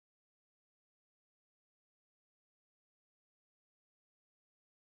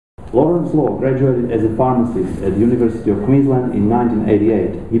Lawrence Law graduated as a pharmacist at the University of Queensland in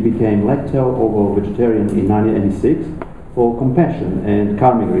 1988. He became lacto-ovo-vegetarian in 1986 for compassion and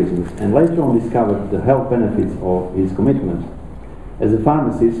karmic reasons, and later on discovered the health benefits of his commitment. As a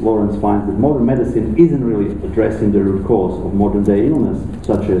pharmacist, Lawrence finds that modern medicine isn't really addressing the root cause of modern-day illness,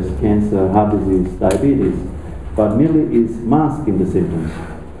 such as cancer, heart disease, diabetes, but merely is masking the symptoms.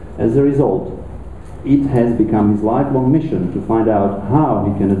 As a result, it has become his lifelong mission to find out how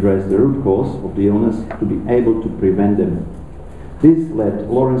he can address the root cause of the illness to be able to prevent them. This led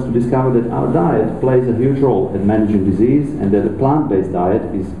Lawrence to discover that our diet plays a huge role in managing disease and that a plant-based diet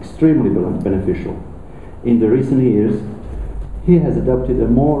is extremely beneficial. In the recent years, he has adopted a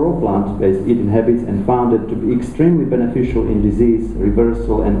more raw plant-based eating habits and found it to be extremely beneficial in disease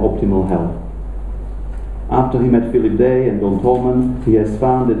reversal and optimal health. After he met Philip Day and Don Tolman, he has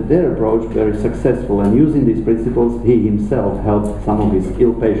found that their approach very successful, and using these principles, he himself helped some of his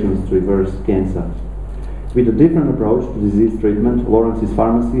ill patients to reverse cancer. With a different approach to disease treatment, Lawrence's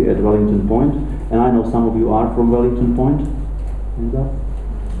pharmacy at Wellington Point, and I know some of you are from Wellington Point. Hands up?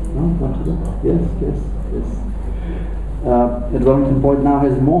 No? Not today? Yes. At Wellington Point now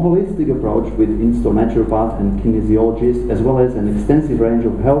has a more holistic approach with in-store naturopath and kinesiologist, as well as an extensive range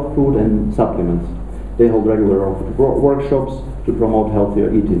of health food and supplements. They hold regular workshops to promote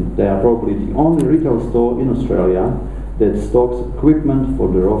healthier eating. They are probably the only retail store in Australia that stocks equipment for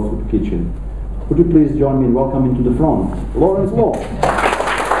the raw food kitchen. Would you please join me in welcoming to the front Lawrence Law.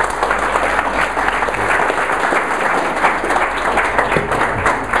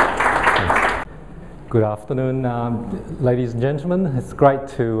 Good afternoon, ladies and gentlemen. It's great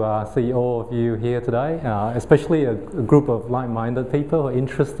to see all of you here today, especially a group of like-minded people who are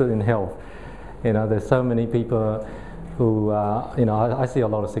interested in health. You know, there's so many people who, I see a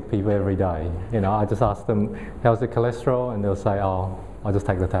lot of sick people every day. You know, I just ask them, how's the cholesterol? And they'll say, oh, I'll just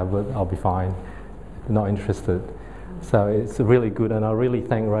take the tablet, I'll be fine. They're not interested. So it's really good, and I really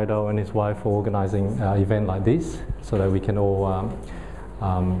thank Rado and his wife for organising an event like this, so that we can all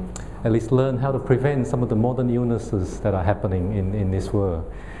at least learn how to prevent some of the modern illnesses that are happening in this world.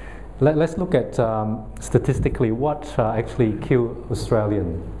 Let's look at statistically what actually kills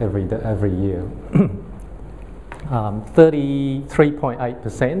Australian every year.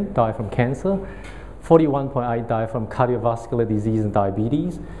 33.8% die from cancer, 41.8% die from cardiovascular disease and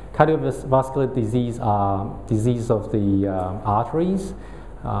diabetes. Cardiovascular disease are disease of the arteries,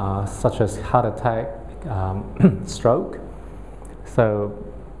 such as heart attack, stroke,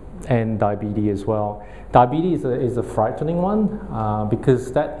 and diabetes as well. Diabetes is a frightening one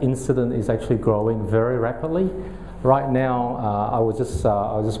because that incident is actually growing very rapidly. Right now, I just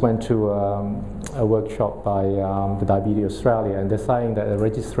went to a workshop by the Diabetes Australia, and they're saying that they're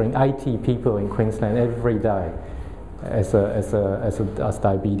registering 80 people in Queensland every day as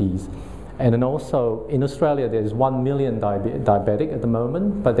diabetes. And then also in Australia, there's 1 million diabetic at the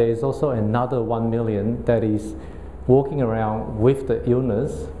moment, but there is also another 1 million that is walking around with the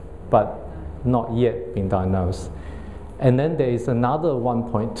illness, but not yet been diagnosed. And then there is another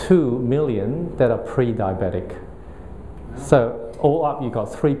 1.2 million that are pre-diabetic. So all up you got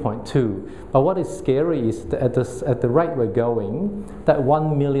 3.2. But what is scary is that at the rate we're going, that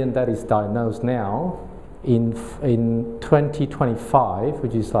 1 million that is diagnosed now, in 2025,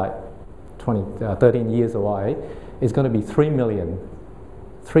 which is like 13 years away, is going to be 3 million.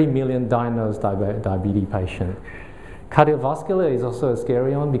 3 million diagnosed diabetes patients. Cardiovascular is also a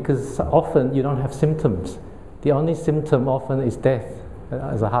scary one because often you don't have symptoms. The only symptom often is death,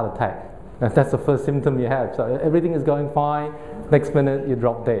 as a heart attack. That's the first symptom you have. So everything is going fine, next minute you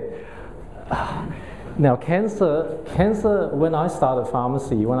drop dead. Now cancer, when I started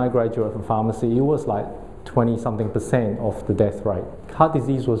pharmacy, when I graduated from pharmacy, it was like 20-something% of the death rate. Heart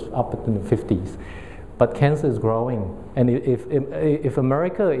disease was up in the 50s. But cancer is growing, and if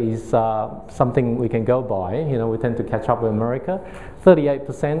America is something we can go by, you know, we tend to catch up with America.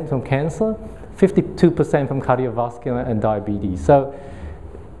 38% from cancer, 52% from cardiovascular and diabetes. So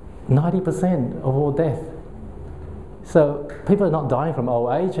 90% of all death. So people are not dying from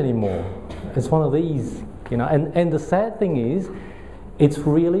old age anymore. It's one of these, you know. And the sad thing is, it's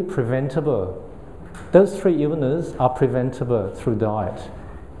really preventable. Those three illnesses are preventable through diet.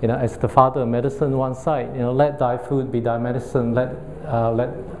 You know, as the father of medicine once said, you know, let thy food be thy medicine, let our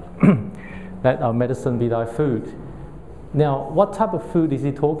medicine be thy food. Now, what type of food is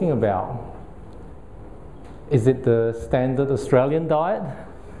he talking about? Is it the standard Australian diet,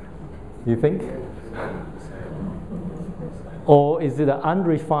 you think? Or is it an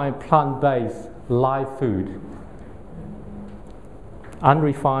unrefined plant-based live food?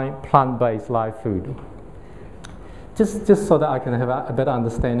 Unrefined plant-based live food. just so that I can have a better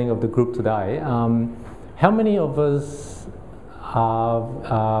understanding of the group today, how many of us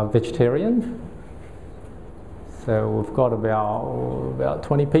are vegetarian? So we've got about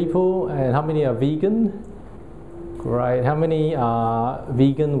 20 people, and how many are vegan? Great. How many are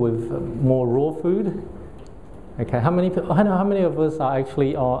vegan with more raw food? Okay. How many of us are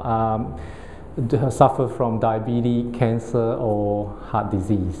actually suffer from diabetes, cancer, or heart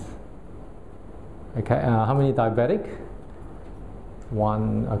disease? Okay. How many diabetic?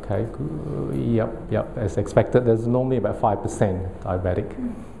 One. Okay. Yep. As expected, there's normally about 5% diabetic.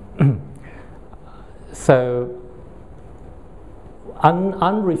 So,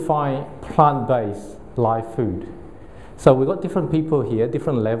 unrefined plant-based live food. So we've got different people here,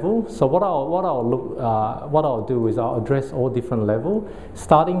 different levels. So what I'll do is I'll address all different levels,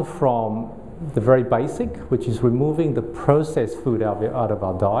 starting from the very basic, which is removing the processed food out of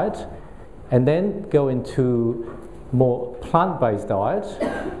our diet, and then go into more plant-based diet,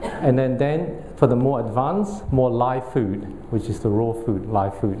 and then for the more advanced, more live food, which is the raw food,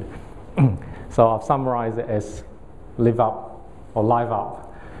 live food. So I've summarized it as live up or live up.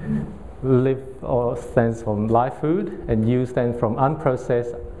 Live or stands from live food, and U stands from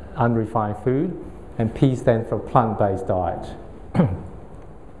unprocessed, unrefined food, and P stands for plant-based diet.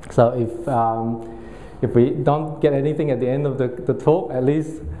 So if we don't get anything at the end of the talk, at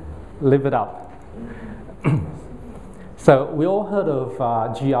least live it up. So we all heard of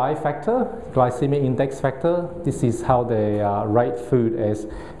GI factor, glycemic index factor. This is how they rate food as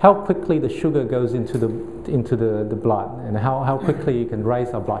how quickly the sugar goes into the blood, and how quickly you can raise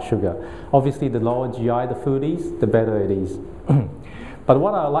our blood sugar. Obviously, the lower GI the food is, the better it is. But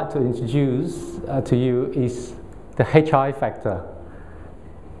what I'd like to introduce to you is the HI factor,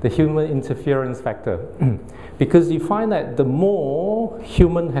 the human interference factor. Because you find that the more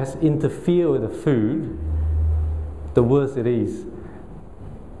human has interfered with the food, the worse it is.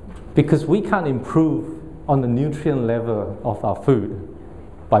 Because we can't improve on the nutrient level of our food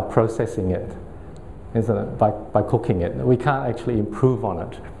by processing it, isn't it? By cooking it. We can't actually improve on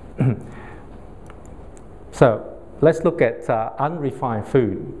it. So let's look at unrefined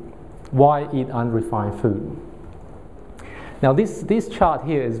food. Why eat unrefined food? Now this chart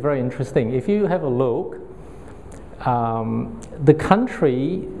here is very interesting. If you have a look, the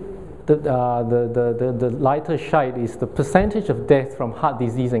country, the lighter shade is the percentage of death from heart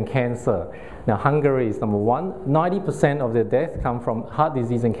disease and cancer. Now Hungary is number one. 90% of the death come from heart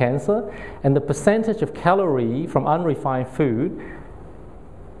disease and cancer, and the percentage of calorie from unrefined food,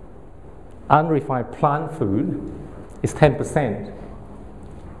 unrefined plant food, is 10%.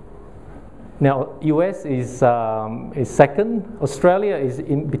 Now US is second. Australia is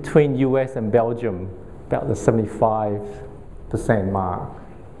in between US and Belgium, about the 75% mark.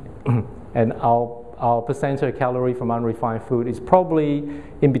 And our percentage of calorie from unrefined food is probably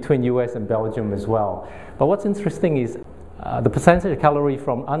in between US and Belgium as well. But what's interesting is the percentage of calorie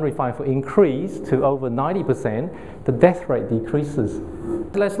from unrefined food increased to over 90%, the death rate decreases.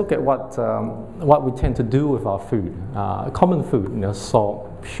 Let's look at what we tend to do with our food. Common food,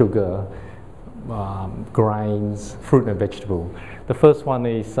 salt, sugar, grains, fruit and vegetable. The first one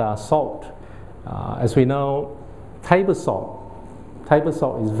is salt. As we know, table salt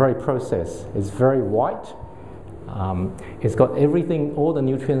is very processed. It's very white. It's got everything, all the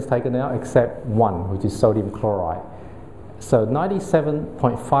nutrients taken out except one, which is sodium chloride. So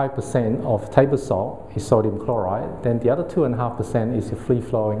 97.5% of table salt is sodium chloride. Then the other 2.5% is a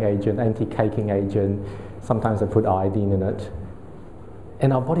free-flowing agent, anti-caking agent. Sometimes I put iodine in it.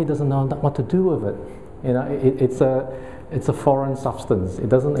 And our body doesn't know what to do with it. It's a foreign substance. It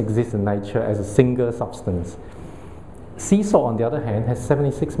doesn't exist in nature as a single substance. Sea salt, on the other hand, has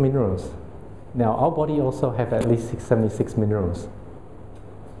 76 minerals. Now, our body also has at least 76 minerals.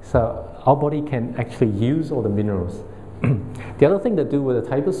 So our body can actually use all the minerals. The other thing to do with the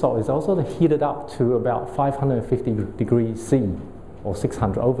table salt is also to heat it up to about 550 degrees C, or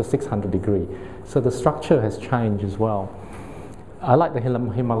over 600 degrees. So the structure has changed as well. I like the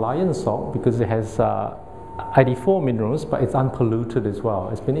Himalayan salt because it has 84 minerals, but it's unpolluted as well.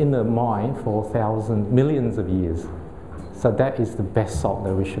 It's been in the mine for millions of years. So that is the best salt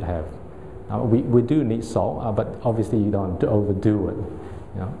that we should have. We do need salt, but obviously you don't overdo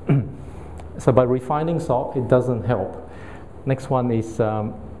it. So by refining salt, it doesn't help. Next one is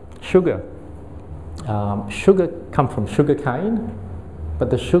sugar. Sugar comes from sugar cane, but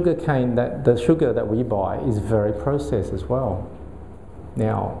the sugar that we buy is very processed as well.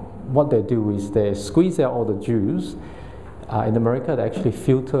 Now, what they do is they squeeze out all the juice. In America, they actually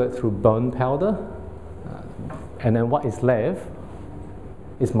filter it through bone powder, and then what is left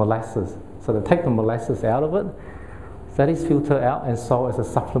is molasses. So they take the molasses out of it, That is filtered out and sold as a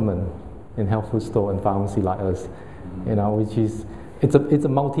supplement in health food store and pharmacy like us, you know, which is, it's a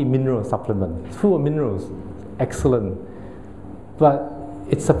multi-mineral supplement. It's full of minerals, excellent. But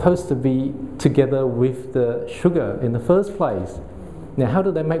it's supposed to be together with the sugar in the first place. Now, how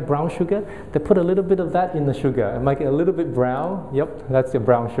do they make brown sugar? They put a little bit of that in the sugar and make it a little bit brown. Yep, that's your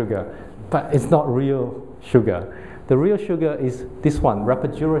brown sugar. But it's not real sugar. The real sugar is this one,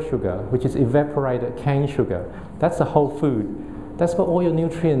 Rapidura sugar, which is evaporated cane sugar. That's a whole food. That's got all your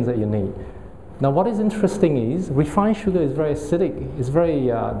nutrients that you need. Now, what is interesting is refined sugar is very acidic. It's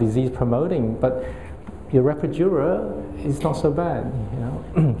very disease promoting, but your Rapidura is not so bad, you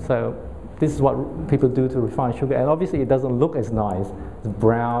know. So this is what people do to refined sugar, and obviously it doesn't look as nice. It's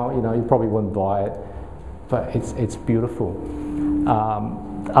brown, you know. You probably wouldn't buy it, but it's beautiful.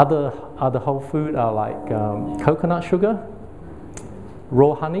 Other whole food are like coconut sugar,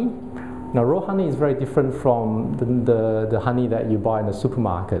 raw honey. Now, raw honey is very different from the honey that you buy in the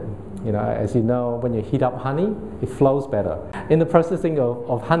supermarket. You know, as you know, when you heat up honey, it flows better. In the processing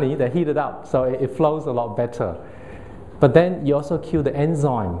of honey, they heat it up, so it flows a lot better. But then you also kill the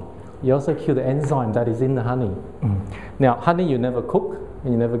enzyme. You also kill the enzyme that is in the honey. Now, honey you never cook,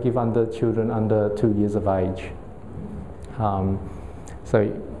 and you never give children under 2 years of age. So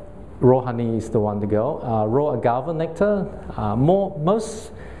raw honey is the one to go. Raw agave nectar.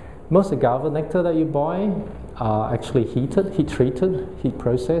 Most agave nectar that you buy are actually heat treated, heat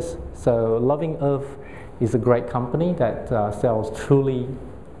processed. So Loving Earth is a great company that sells truly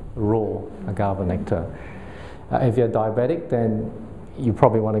raw agave nectar. If you're diabetic, then you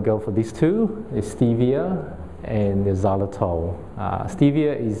probably want to go for these two: the stevia and the xylitol.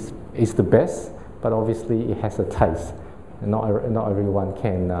 Stevia is the best, but obviously it has a taste. Not everyone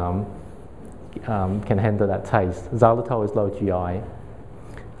can handle that taste. Xylitol is low GI.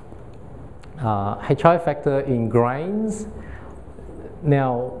 HI factor in grains.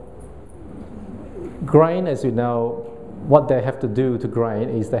 Now, grain, as you know, what they have to do to grain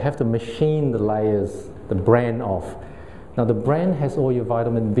is they have to machine the layers, the bran off. Now, the bran has all your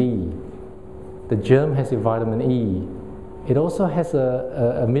vitamin B. The germ has your vitamin E. It also has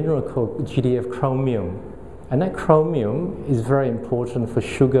a mineral called GDF chromium. And that chromium is very important for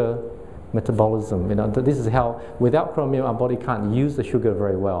sugar metabolism. You know, this is how, without chromium, our body can't use the sugar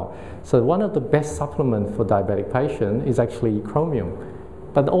very well. So one of the best supplements for diabetic patient is actually chromium.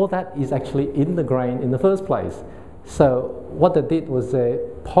 But all that is actually in the grain in the first place. So what they did was they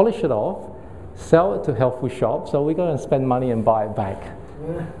polish it off, sell it to health food shops, so we go and spend money and buy it back.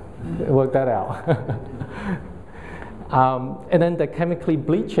 Work that out. And then they chemically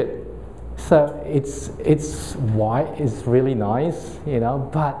bleach it. So it's white, it's really nice, you know,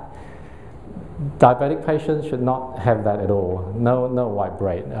 but diabetic patients should not have that at all. No white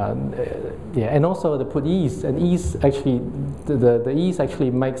bread. Yeah, and also they put yeast, and yeast actually, the yeast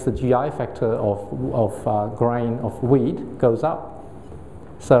actually makes the GI factor of grain of wheat goes up.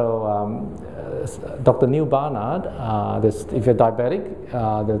 So Dr. Neil Barnard, if you're diabetic,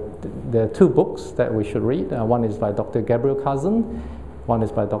 there are two books that we should read. One is by Dr. Gabriel Cousin. One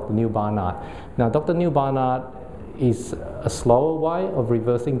is by Dr. Neil Barnard. Now, Dr. Neil Barnard is a slower way of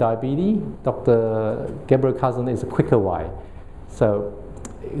reversing diabetes. Dr. Gabriel Cousin is a quicker way. So,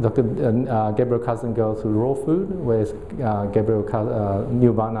 Dr. Gabriel Cousin goes through raw food, whereas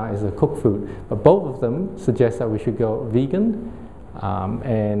Neil Barnard is a cooked food. But both of them suggest that we should go vegan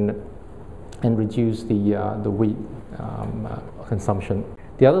and reduce the wheat consumption.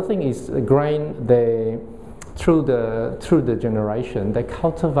 The other thing is grain. Through the generation, they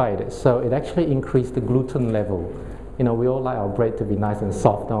cultivate it, so it actually increased the gluten level. You know, we all like our bread to be nice and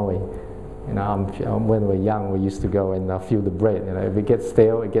soft, don't we? You know, when we're young, we used to go and feel the bread. You know, if it gets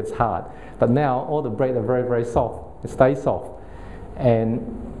stale, it gets hard. But now, all the bread are very, very soft. It stays soft, and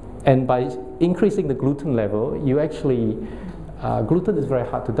by increasing the gluten level, you actually gluten is very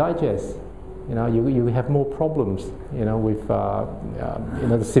hard to digest. You know, you have more problems. You know, with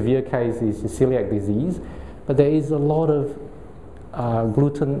the severe case is celiac disease. But there is a lot of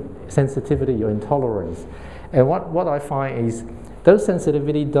gluten sensitivity or intolerance. And what I find is those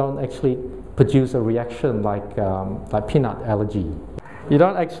sensitivity don't actually produce a reaction like peanut allergy. You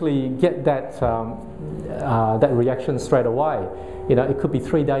don't actually get that reaction straight away. You know, it could be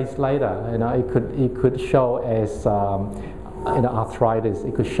 3 days later. You know, it could show as arthritis.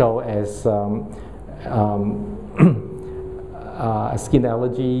 It could show as a skin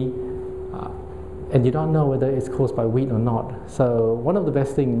allergy. And you don't know whether it's caused by wheat or not. So one of the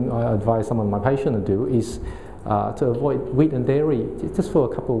best things I advise some of my patients to do is to avoid wheat and dairy just for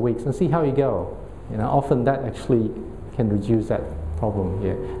a couple of weeks and see how you go. You know, often that actually can reduce that problem,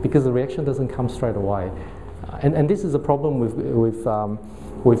 yeah, because the reaction doesn't come straight away. And this is a problem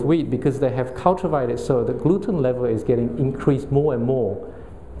with wheat, because they have cultivated so the gluten level is getting increased more and more,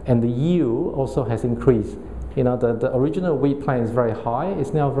 and the yield also has increased. You know, the original wheat plant is very high,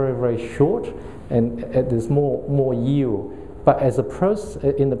 it's now very, very short, and there's more yield. But as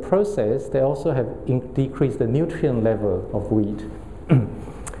in the process, they also have decreased the nutrient level of wheat.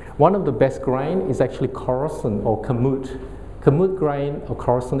 One of the best grain is actually Khorasan or kamut. Kamut grain or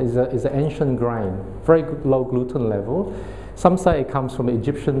Khorasan is an ancient grain, very good, low gluten level. Some say it comes from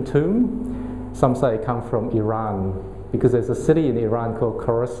Egyptian tomb, some say it comes from Iran, because there's a city in Iran called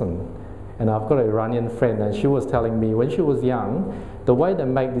Khorasan. And I've got an Iranian friend, and she was telling me when she was young, the way they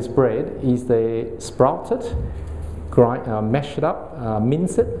make this bread is they sprout it, mash it up,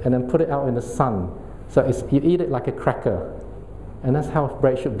 mince it, and then put it out in the sun. So you eat it like a cracker, and that's how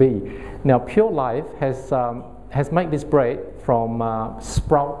bread should be. Now, Pure Life has made this bread from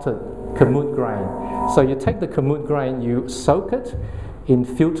sprouted kamut grain. So you take the kamut grain, you soak it in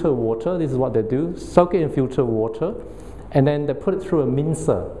filter water. This is what they do: soak it in filter water, and then they put it through a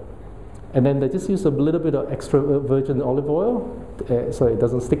mincer. And then they just use a little bit of extra virgin olive oil so it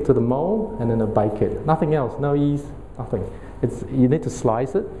doesn't stick to the mold, and then they bake it. Nothing else, no yeast, nothing. You need to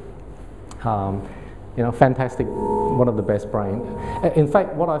slice it. You know, fantastic, one of the best bread. In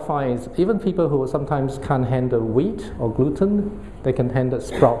fact, what I find is even people who sometimes can't handle wheat or gluten, they can handle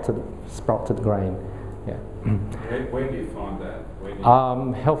sprouted grain. Yeah. Where do you find that?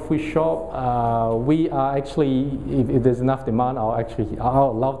 Health food shop. We are actually, if there's enough demand,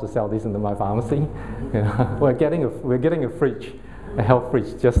 I'll love to sell this into my pharmacy. You know, we're getting a fridge, a health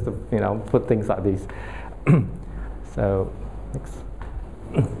fridge, just to put things like this. So, next.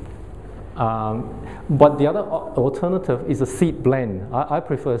 But the other alternative is a seed blend. I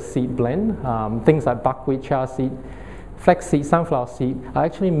prefer seed blend. Things like buckwheat, chia seed, flax seed, sunflower seed. I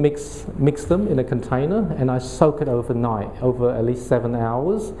actually mix them in a container, and I soak it overnight, over at least 7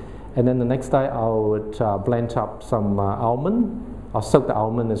 hours. And then the next day I would blend up some almond. I'll soak the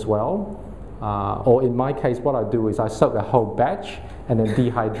almond as well. Or in my case, what I do is I soak a whole batch and then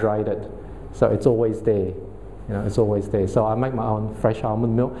dehydrate it. So it's always there. You know, it's always there. So I make my own fresh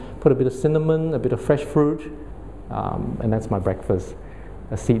almond milk, put a bit of cinnamon, a bit of fresh fruit, and that's my breakfast,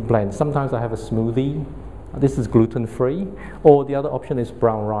 a seed blend. Sometimes I have a smoothie. This is gluten-free. Or the other option is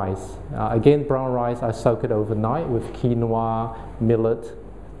brown rice. Again, brown rice, I soak it overnight with quinoa, millet,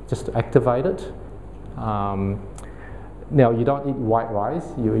 just to activate it. Now, you don't eat white rice.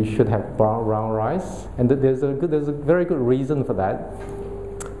 You should have brown rice. And there's a very good reason for that.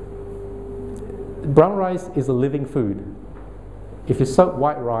 Brown rice is a living food. If you soak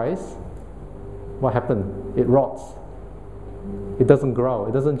white rice, what happens? It rots. It doesn't grow.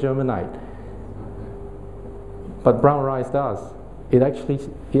 It doesn't germinate. But brown rice does. It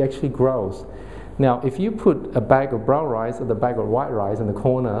actually grows. Now, if you put a bag of brown rice and a bag of white rice in the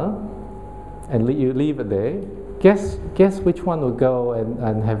corner, and you leave it there, guess which one will go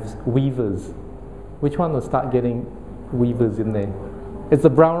and have weevers? Which one will start getting weevers in there? It's the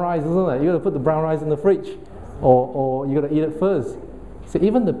brown rice, isn't it? You got to put the brown rice in the fridge, or you got to eat it first. So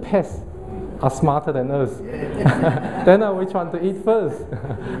even the pests are smarter than us. They know which one to eat first.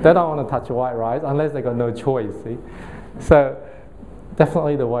 They don't want to touch white rice unless they got no choice. See? So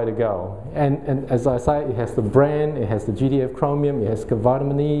definitely the way to go. And as I say, it has the bran, it has the GDF chromium, it has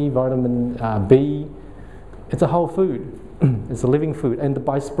vitamin E, vitamin B. It's a whole food. It's a living food, and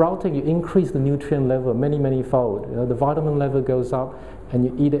by sprouting, you increase the nutrient level many fold. You know, the vitamin level goes up, and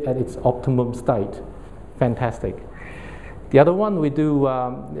you eat it at its optimum state. Fantastic. The other one, we do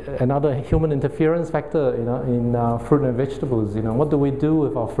another human interference factor, in fruit and vegetables. What do we do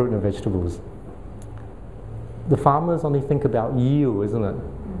with our fruit and vegetables? The farmers only think about yield, isn't it?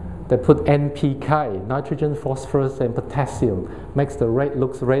 They put NPK, nitrogen, phosphorus, and potassium. Makes the red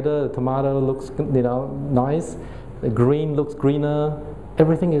looks redder, the tomato looks nice, the green looks greener.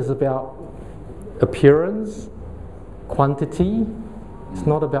 Everything is about appearance, quantity. It's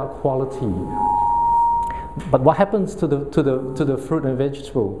not about quality. But what happens to the fruit and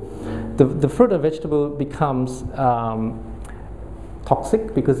vegetable? The fruit and vegetable becomes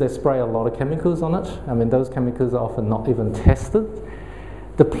toxic because they spray a lot of chemicals on it. I mean, those chemicals are often not even tested.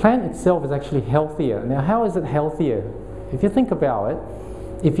 The plant itself is actually healthier. Now, how is it healthier? If you think about it,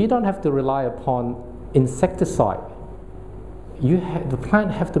 if you don't have to rely upon insecticide, the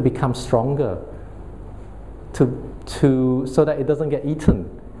plant have to become stronger so that it doesn't get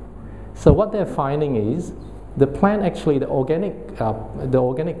eaten. So what they're finding is the plant actually, the organic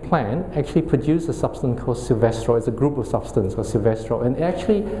plant actually produces a substance called silvestrol. It's a group of substances called silvestrol, and it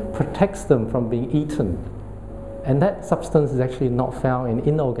actually protects them from being eaten. And that substance is actually not found in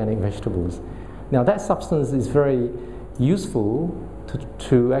inorganic vegetables. Now that substance is very useful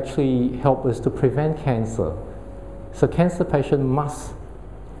to actually help us to prevent cancer. So cancer patient must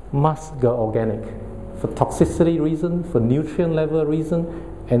go organic for toxicity reason, for nutrient level reason,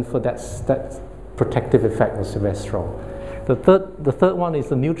 and for that protective effect of resveratrol. The third one is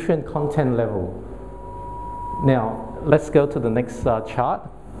the nutrient content level. Now let's go to the next chart.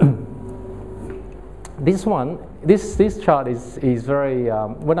 This chart is very,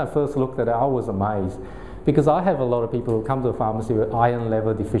 when I first looked at it, I was amazed, because I have a lot of people who come to the pharmacy with iron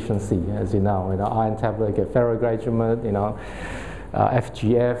level deficiency, as you know, iron tablet, get ferroglutamate,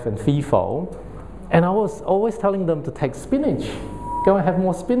 FGF and FeFo, and I was always telling them to take spinach, go and have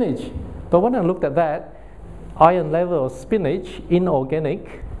more spinach. But when I looked at that, iron level of spinach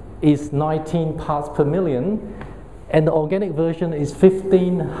inorganic is 19 parts per million, and the organic version is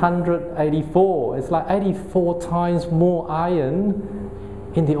 1584. It's like 84 times more iron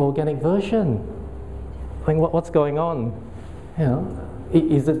in the organic version. I mean, what's going on?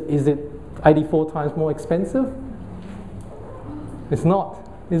 Is it 84 times more expensive? It's not,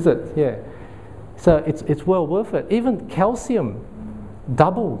 is it? Yeah. So it's well worth it. Even calcium,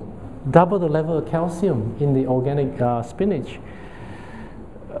 double the level of calcium in the organic spinach.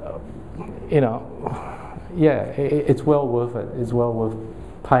 It's well worth it. It's well worth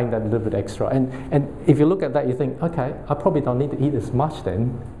paying that little bit extra. And if you look at that, you think, okay, I probably don't need to eat as much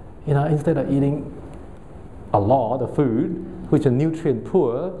then. Instead of eating a lot of food which are nutrient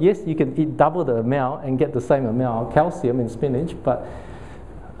poor, yes, you can eat double the amount and get the same amount of calcium in spinach, but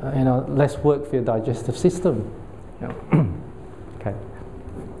less work for your digestive system. Okay.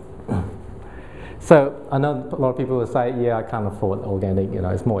 So I know a lot of people will say, yeah, I can't afford organic,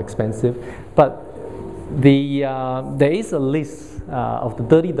 it's more expensive. But there is a list of the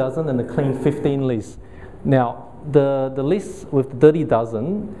Dirty Dozen and the Clean 15 list. Now, the list with the Dirty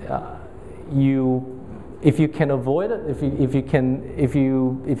Dozen, if you can avoid it, if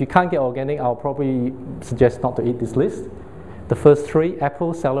you can't get organic, I'll probably suggest not to eat this list. The first three,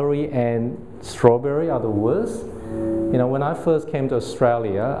 apple, celery, and strawberry, are the worst. When I first came to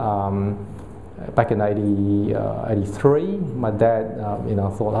Australia, back in 83, my dad,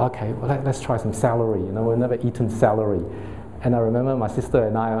 thought, okay, well, let's try some celery. We've never eaten celery. And I remember my sister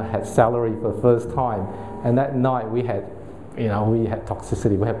and I had celery for the first time. And that night we had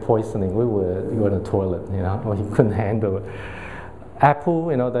toxicity, we had poisoning. We were in the toilet, we couldn't handle it. Apple,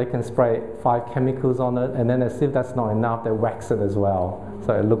 they can spray 5 chemicals on it, and then as if that's not enough, they wax it as well,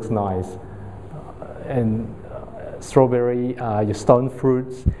 so it looks nice. And strawberry, your stone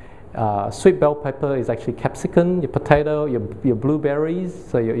fruits. Sweet bell pepper is actually capsicum, your potato, your blueberries,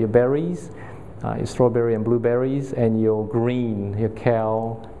 so your berries, your strawberry and blueberries, and your green, your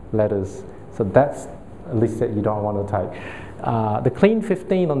kale, lettuce. So that's a list that you don't want to take. The Clean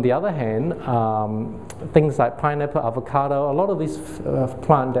 15, on the other hand, things like pineapple, avocado, a lot of these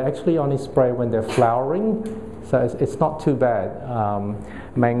plants, they actually only spray when they're flowering, so it's not too bad.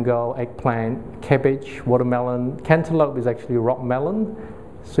 Mango, eggplant, cabbage, watermelon, cantaloupe is actually rock melon,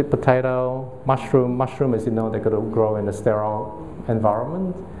 sweet potato, mushroom, as you know, they're going to grow in a sterile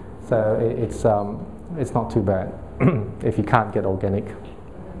environment, so it's not too bad if you can't get organic.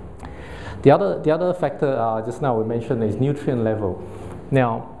 The other factor just now we mentioned is nutrient level.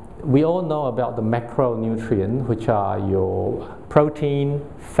 Now, we all know about the macronutrient, which are your protein,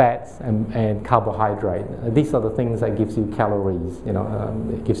 fats, and carbohydrate. These are the things that gives you calories,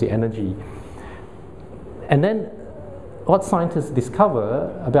 it gives you energy. And then what scientists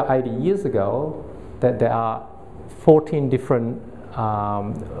discovered about 80 years ago, that there are 14 different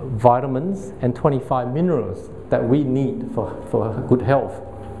vitamins and 25 minerals that we need for good health.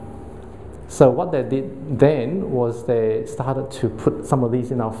 So what they did then was they started to put some of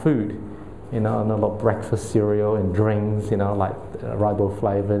these in our food, in a lot of breakfast cereal and drinks, like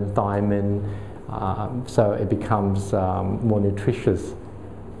riboflavin, thiamine, so it becomes more nutritious.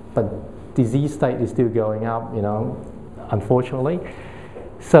 But disease state is still going up, unfortunately.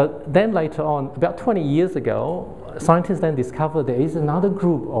 So then later on, about 20 years ago, scientists then discovered there is another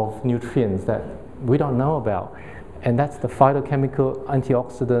group of nutrients that we don't know about. And that's the phytochemical,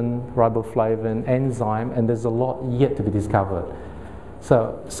 antioxidant, riboflavin, enzyme, and there's a lot yet to be discovered.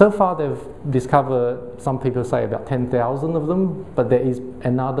 So far they've discovered, some people say about 10,000 of them, but there is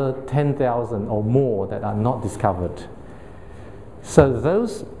another 10,000 or more that are not discovered. So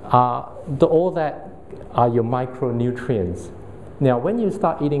those are, all that are your micronutrients. Now when you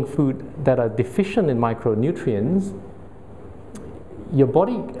start eating food that are deficient in micronutrients, your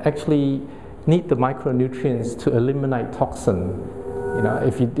body actually need the micronutrients to eliminate toxin.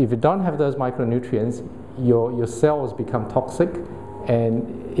 If you don't have those micronutrients, your cells become toxic, and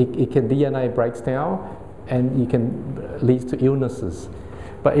it can DNA breaks down, and it can lead to illnesses.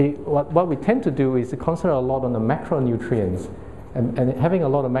 But what we tend to do is to concentrate a lot on the macronutrients, and having a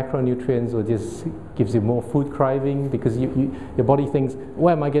lot of macronutrients will just gives you more food craving, because your body thinks,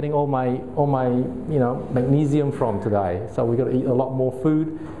 where am I getting all my magnesium from today? So we've got to eat a lot more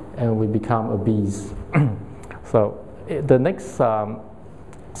food, and we become obese. So the next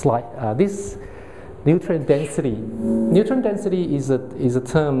slide, this nutrient density. Nutrient density is a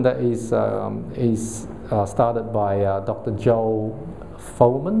term that is started by Dr. Joe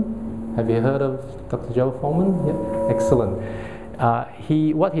Foreman. Have you heard of Dr. Joe Foreman? Yeah, excellent.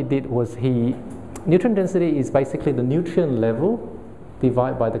 What he did was nutrient density is basically the nutrient level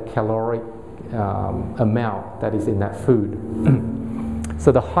divided by the caloric amount that is in that food.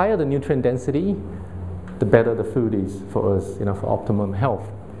 So the higher the nutrient density, the better the food is for us, for optimum health.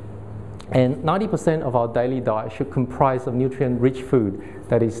 And 90% of our daily diet should comprise of nutrient-rich food.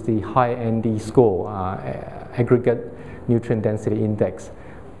 That is the high ND score, aggregate nutrient density index,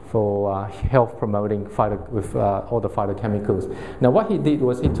 for health promoting with all the phytochemicals. Now what he did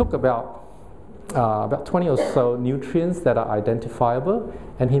was he took about 20 or so nutrients that are identifiable,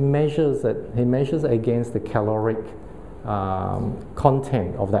 and he measures against the caloric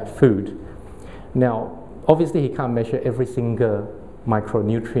content of that food. Now obviously he can't measure every single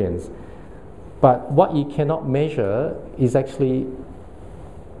micronutrients, but what you cannot measure is actually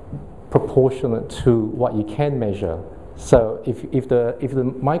proportionate to what you can measure. So if the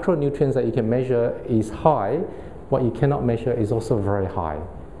micronutrients that you can measure is high, what you cannot measure is also very high.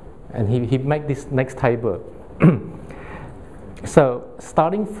 And he made this next table. So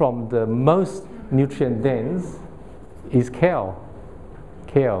starting from the most nutrient dense is kale,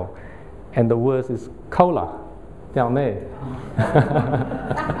 and the worst is cola, down there.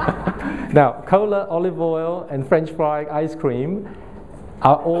 Now, cola, olive oil, and French fry ice cream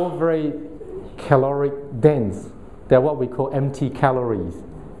are all very caloric dense. They're what we call empty calories.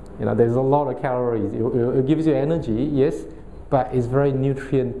 There's a lot of calories. It gives you energy, yes, but it's very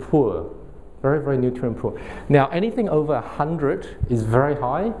nutrient poor. Very, very nutrient poor. Now, anything over 100 is very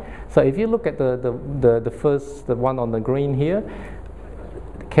high. So if you look at the one on the green here,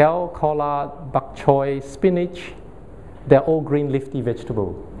 kale, collard, bok choy, spinach, they're all green leafy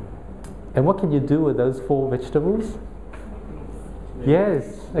vegetables. And what can you do with those 4 vegetables?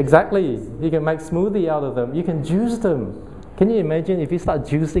 Yes, exactly. You can make smoothie out of them. You can juice them. Can you imagine if you start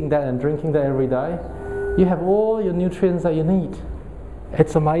juicing that and drinking that every day? You have all your nutrients that you need.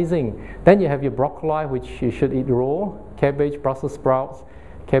 It's amazing. Then you have your broccoli, which you should eat raw, cabbage, Brussels sprouts,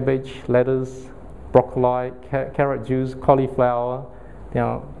 cabbage, lettuce, broccoli, carrot juice, cauliflower,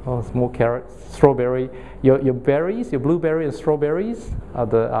 more carrots, strawberry. Your berries, your blueberry and strawberries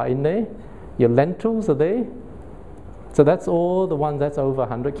are in there. Your lentils are there. So that's all the ones that's over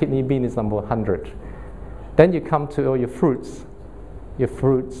 100. Kidney bean is number 100. Then you come to all your fruits, all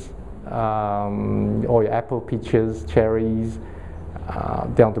your apple, peaches, cherries,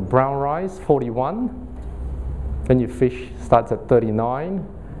 down to brown rice, 41. Then your fish starts at 39,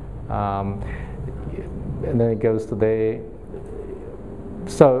 and then it goes to there.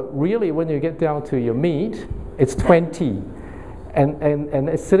 So really, when you get down to your meat, it's 20, and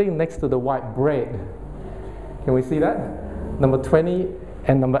it's sitting next to the white bread. Can we see that? Number 20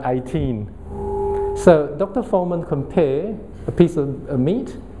 and number 18. So Dr. Foreman compared a piece of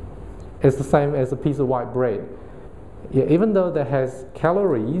meat is the same as a piece of white bread. Yeah, even though that has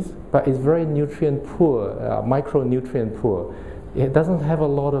calories, but it's very nutrient poor, micronutrient poor. It doesn't have a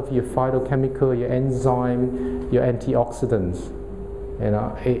lot of your phytochemical, your enzyme, your antioxidants.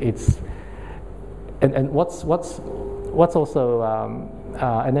 And what's also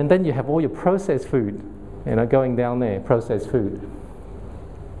and then you have all your processed food, going down there, processed food.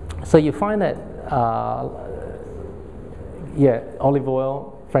 So you find that olive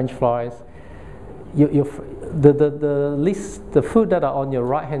oil, French fries. The food that are on your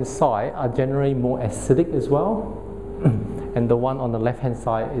right hand side are generally more acidic as well, and the one on the left hand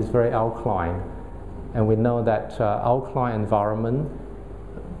side is very alkaline. And we know that alkaline environment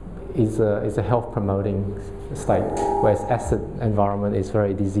is a health promoting state, whereas acid environment is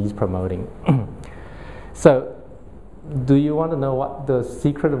very disease promoting. So, do you want to know what the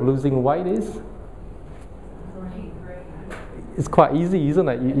secret of losing weight is? It's quite easy, isn't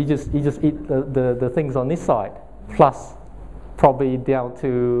it? You just eat the things on this side, plus probably down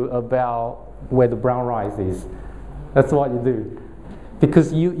to about where the brown rice is. That's what you do.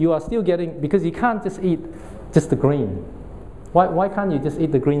 Because you are still getting, because you can't just eat just the green. Why can't you just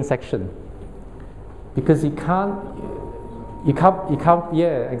eat the green section? Because you can't,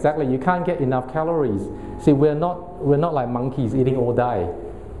 Yeah, exactly. You can't get enough calories. See, we're not like monkeys eating all day.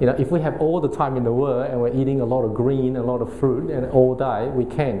 You know, if we have all the time in the world and we're eating a lot of green, a lot of fruit, and all day, we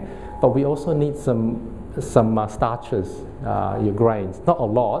can. But we also need some starches, your grains. Not a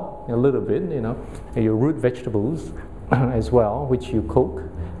lot, a little bit. You know, and your root vegetables as well, which you cook.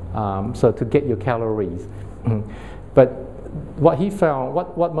 So to get your calories. But what he found,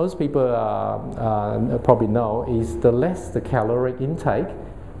 what most people probably know, is the less the caloric intake,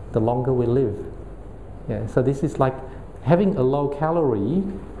 the longer we live. Yeah, so this is like having a low calorie,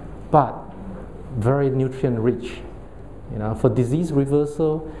 but very nutrient rich. You know, for disease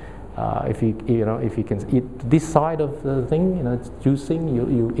reversal, if you can eat this side of the thing, you know, it's juicing,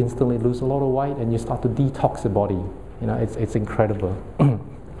 you instantly lose a lot of weight and you start to detox the body. You know, it's incredible.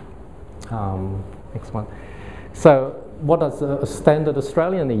 Next one. So, what does a standard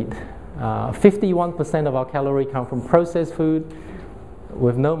Australian eat? 51% of our calories come from processed food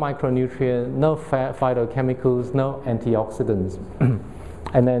with no micronutrient, no phytochemicals, no antioxidants.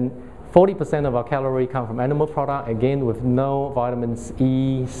 And then 40% of our calories come from animal product, again with no vitamins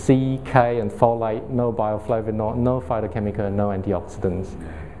E, C, K, and folate, no bioflavonoid, no phytochemical, no antioxidants.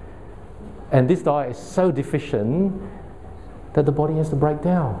 And this diet is so deficient that the body has to break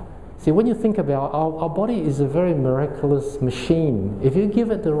down. See, when you think about our body is a very miraculous machine. If you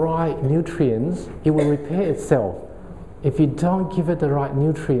give it the right nutrients, it will repair itself. If you don't give it the right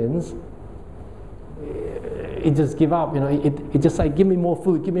nutrients, it just give up. You know, it just like, give me more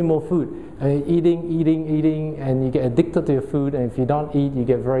food, give me more food. Eating, and you get addicted to your food. And if you don't eat, you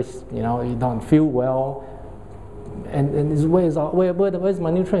get very, you know, you don't feel well. And where's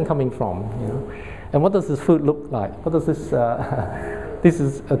my nutrient coming from? You know, and what does this food look like? What does this? This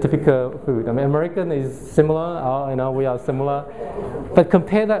is a typical food. I mean, American is similar. You know, we are similar. But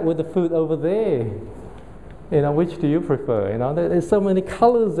compare that with the food over there. You know, which do you prefer? You know, there's so many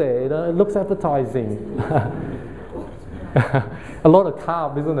colors there. You know, it looks appetizing. A lot of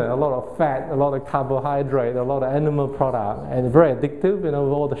carb, isn't it? A lot of fat, a lot of carbohydrate, a lot of animal product, and very addictive. You know,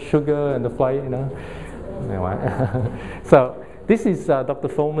 with all the sugar and the flavor. You know. Anyway, so. This is Dr.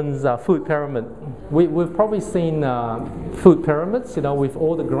 Foreman's food pyramid. We've probably seen food pyramids, you know, with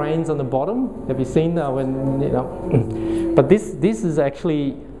all the grains on the bottom. Have you seen when, you know? But this is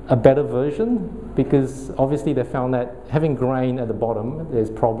actually a better version, because obviously they found that having grain at the bottom, there's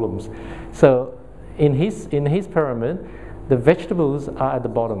problems. So in his pyramid, the vegetables are at the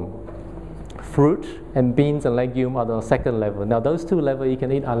bottom. Fruit and beans and legumes are the second level. Now those two levels you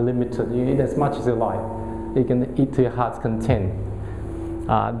can eat unlimited. You eat as much as you like. You can eat to your heart's content.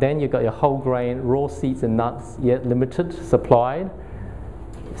 Then you got your whole grain, raw seeds and nuts, yet limited, supplied.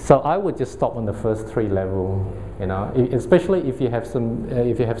 So I would just stop on the first three levels. You know, especially if you have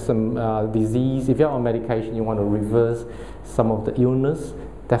some disease, if you're on medication, you want to reverse some of the illness.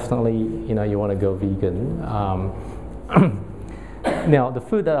 Definitely, you know, you want to go vegan. Now, the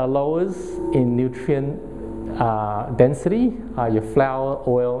food that are lowest in nutrient density are your flour,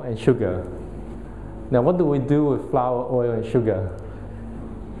 oil, and sugar. Now, what do we do with flour, oil, and sugar?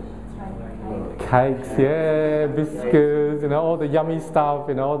 Cakes, yeah, biscuits, you know, all the yummy stuff,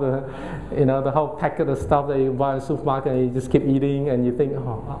 you know, the whole packet of stuff that you buy in the supermarket, and you just keep eating, and you think,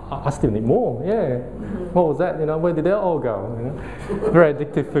 oh, I still need more. Yeah, what was that? You know, where did they all go? You know, very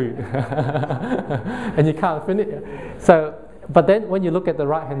addictive food, and you can't finish it. So, but then when you look at the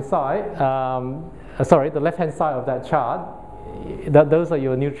right-hand side, the left-hand side of that chart, those are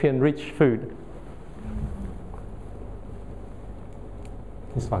your nutrient-rich food.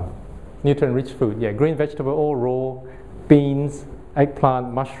 This one, nutrient-rich food. Yeah, green vegetable, all raw, beans,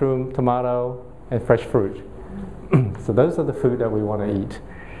 eggplant, mushroom, tomato, and fresh fruit. So those are the food that we want to eat.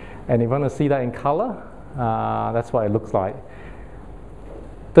 And if you want to see that in color, that's what it looks like.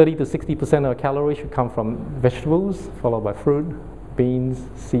 30 to 60% of our calories should come from vegetables, followed by fruit, beans,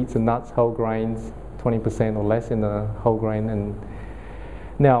 seeds and nuts, whole grains, 20% or less in the whole grain. And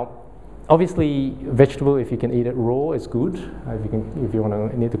now, obviously, vegetable, if you can eat it raw, is good. If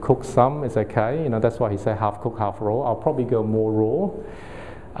you need to cook some, it's okay. You know, that's why he said half cook, half raw. I'll probably go more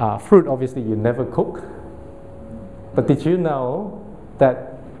raw. Fruit, obviously, you never cook. But did you know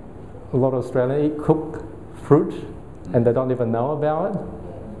that a lot of Australians cook fruit and they don't even know about it?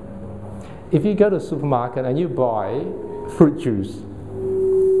 If you go to a supermarket and you buy fruit juice,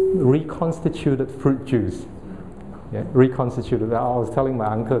 reconstituted fruit juice. Yeah, reconstituted. I was telling my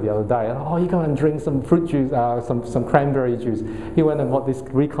uncle the other day, oh, you go and drink some fruit juice, some cranberry juice. He went and bought this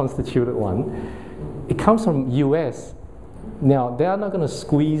reconstituted one. It comes from US. Now they are not going to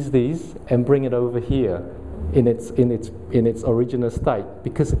squeeze this and bring it over here in its original state,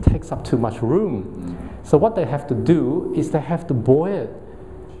 because it takes up too much room. So what they have to do is they have to boil it.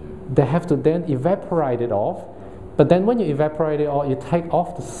 They have to then evaporate it off. But then when you evaporate it off, you take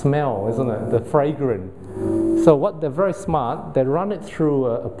off the smell, isn't it? The fragrance. So what they're very smart, they run it through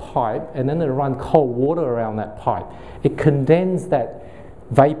a pipe, and then they run cold water around that pipe. It condenses that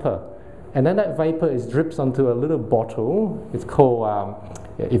vapor, and then that vapor is drips onto a little bottle. It's called,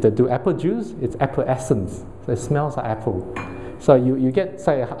 if they do apple juice, it's apple essence. So it smells like apple. So you get,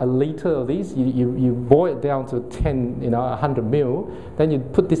 say, a liter of these, you boil it down to 100 ml, then you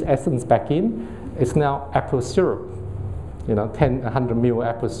put this essence back in, it's now apple syrup, 100 ml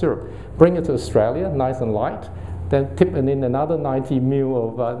apple syrup. Bring it to Australia, nice and light, then tip it in another 90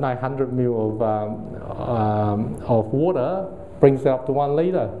 ml of, 900 ml of water, brings it up to 1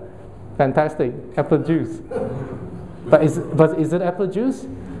 liter. Fantastic, apple juice. But is it apple juice?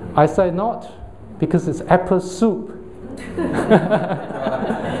 I say not, because it's apple soup.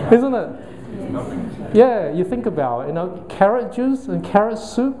 Isn't it? Yeah, you think about it, carrot juice and carrot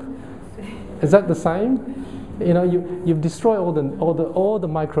soup, is that the same? You've destroyed all the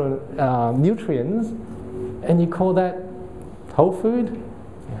micro nutrients, and you call that whole food?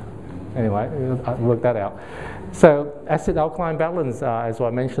 Yeah. Anyway, I'll work that out. So acid-alkaline balance, as I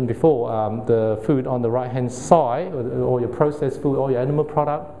mentioned before, the food on the right-hand side, or your processed food, or your animal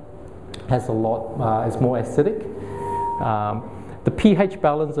product, has a lot, is more acidic. The pH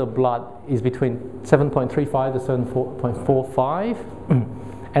balance of blood is between 7.35 to 7.45.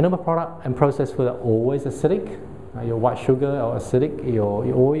 Animal product and processed food are always acidic. Your white sugar are acidic,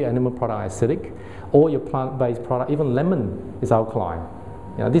 all your animal product are acidic, all your plant-based product, even lemon is alkaline.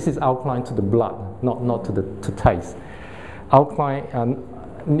 This is alkaline to the blood, not to taste. Alkaline,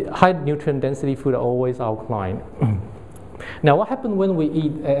 high nutrient density food are always alkaline. Now, what happens when we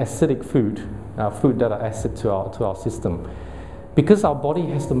eat acidic food, food that are acid to our system? Because our body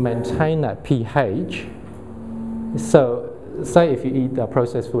has to maintain that pH, so say if you eat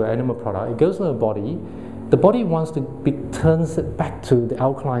processed food or animal product, it goes to the body wants to turns it back to the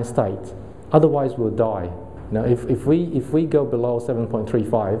alkaline state, otherwise we'll die. If we go below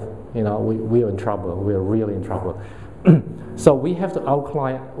 7.35, we're in trouble, we're really in trouble. So we have to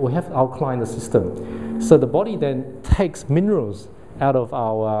alkaline the system. So the body then takes minerals out of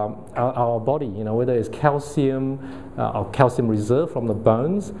our body, whether it's calcium, or calcium reserve from the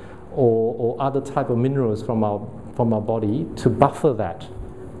bones, or other type of minerals from our body to buffer that.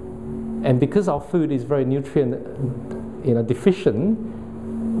 And because our food is very nutrient deficient,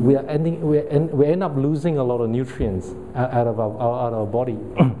 we end up losing a lot of nutrients out of our body.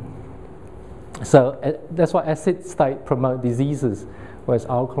 So that's why acid state promotes diseases, whereas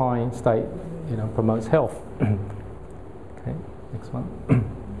alkaline state promotes health. Okay, next one.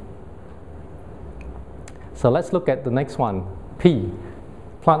 So let's look at the next one. P,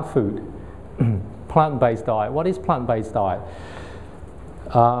 plant food. Plant-based diet. What is plant-based diet?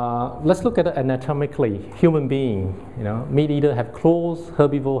 Let's look at it anatomically. Human being, meat eater have claws,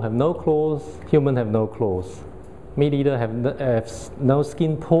 herbivore have no claws, human have no claws. Meat eater have no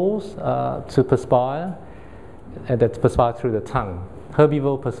skin pores to perspire, and that perspire through the tongue.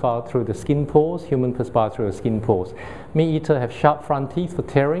 Herbivore perspire through the skin pores, human perspire through the skin pores. Meat eater have sharp front teeth for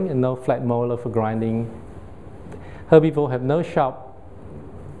tearing and no flat molar for grinding. Herbivore have no sharp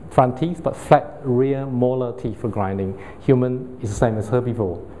front teeth but flat rear molar teeth for grinding. Human is the same as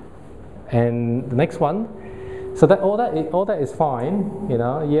herbivore. And the next one, so that all that is fine,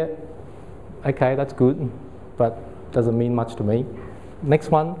 yeah, okay, that's good, but doesn't mean much to me. Next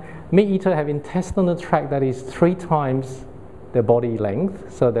one, meat eater have intestinal tract that is 3 times their body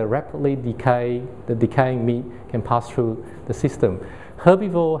length, so they rapidly decay. The decaying meat can pass through the system.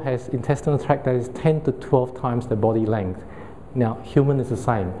 Herbivore has intestinal tract that is 10 to 12 times their body length. Now, human is the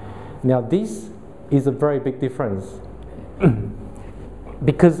same. Now, this is a very big difference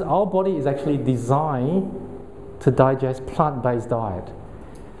because our body is actually designed to digest plant-based diet.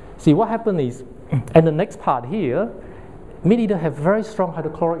 See, what happened is, and the next part here, meat eater have very strong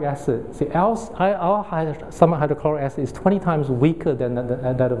hydrochloric acid. See, our stomach hydrochloric acid is 20 times weaker than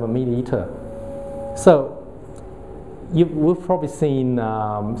that of a meat eater. So, we've probably seen,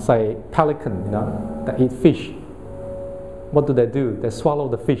 say, pelican, that eat fish. What do? They swallow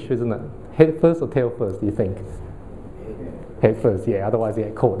the fish, isn't it? Head first or tail first, do you think? Head first, yeah, otherwise they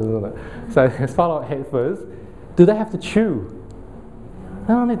get caught, isn't it? So they swallow head first. Do they have to chew?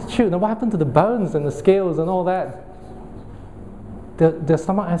 They don't need to chew. Now what happened to the bones and the scales and all that? The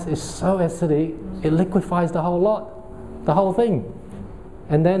stomach acid is so acidic, it liquefies the whole lot, the whole thing.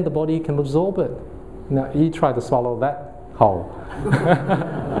 And then the body can absorb it. Now you try to swallow that whole.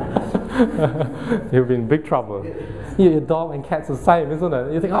 You'll be in big trouble. Your dog and cats are the same, isn't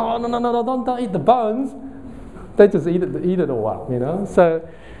it? You think, oh no, don't eat the bones. They just eat it or what, you know. So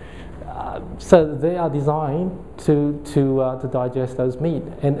they are designed to digest those meat,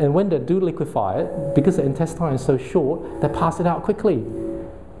 and when they do liquefy it, because the intestine is so short, they pass it out quickly.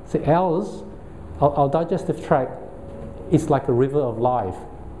 See, our digestive tract is like a river of life,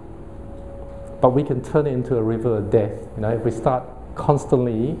 but we can turn it into a river of death. You know, if we start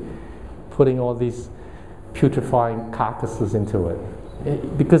constantly putting all these putrefying carcasses into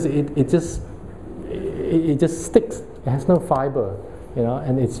it, because it just sticks. It has no fiber, you know,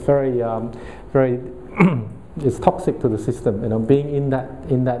 and it's very it's toxic to the system. You know, being in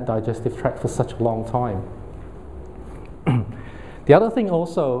that digestive tract for such a long time. The other thing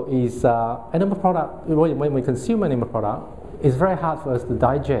also is animal product. When we consume animal product, it's very hard for us to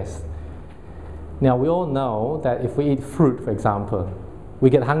digest. Now we all know that if we eat fruit, for example, we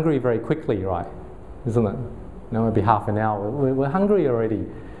get hungry very quickly, right? Isn't it? You know, maybe half an hour, we're hungry already.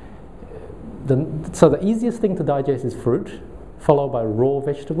 So the easiest thing to digest is fruit, followed by raw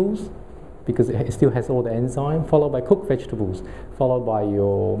vegetables, because it still has all the enzyme, followed by cooked vegetables, followed by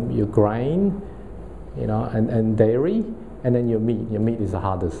your grain, you know, and dairy, and then your meat. Your meat is the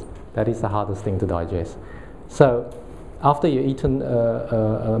hardest. That is the hardest thing to digest. So after you've eaten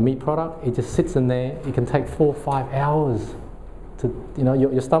a meat product, it just sits in there. It can take 4 or 5 hours to, you know,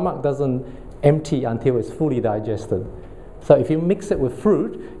 your stomach doesn't empty until it's fully digested. So if you mix it with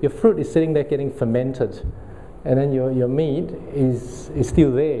fruit, your fruit is sitting there getting fermented, and then your meat is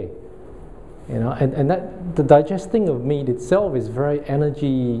still there. You know, and that the digesting of meat itself is very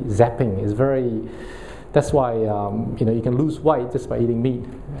energy zapping. Is very. That's why you know, you can lose weight just by eating meat,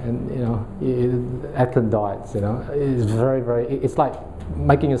 and you know, Atkins diets. You know, is very. It's like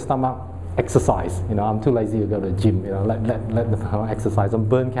making your stomach exercise. You know, I'm too lazy to go to the gym. You know, let them exercise and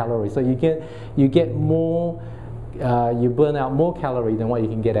burn calories. So you get more. You burn out more calories than what you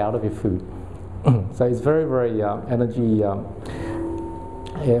can get out of your food. So it's very energy.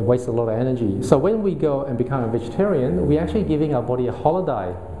 It wastes a lot of energy. So when we go and become a vegetarian, we're actually giving our body a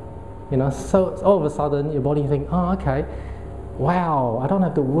holiday. You know, so all of a sudden your body thinks, oh, okay, wow, I don't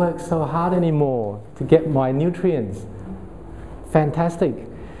have to work so hard anymore to get my nutrients. Fantastic.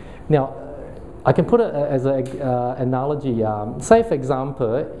 Now, I can put it as an analogy. Say, for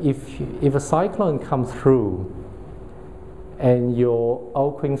example, if a cyclone comes through and your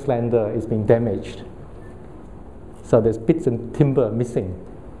old Queenslander is being damaged, so there's bits and timber missing,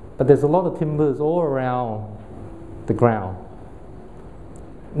 but there's a lot of timbers all around the ground.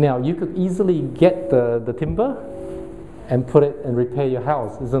 Now, you could easily get the timber and put it and repair your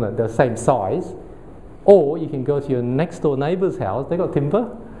house, isn't it? They're the same size. Or you can go to your next door neighbour's house, they got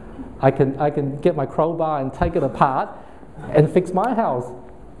timber. I can get my crowbar and take it apart and fix my house.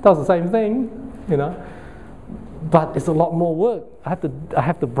 Does the same thing, you know. But it's a lot more work. I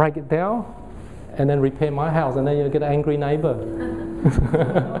have to break it down and then repair my house, and then you'll get an angry neighbour.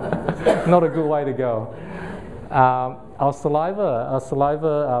 Not a good way to go. Our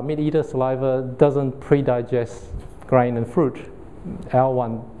saliva, meat-eater saliva doesn't pre-digest grain and fruit. Our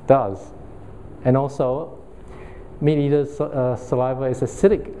one does. And also, meat-eater's saliva is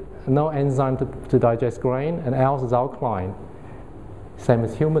acidic, no enzyme to digest grain, and ours is alkaline, same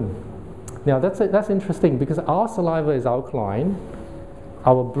as human. Now that's interesting, because our saliva is alkaline,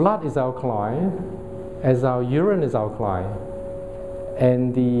 our blood is alkaline, as our urine is alkaline,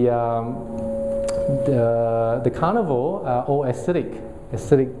 and the carnivore are all acidic.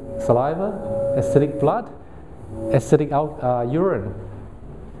 Acidic saliva, acidic blood, acidic urine.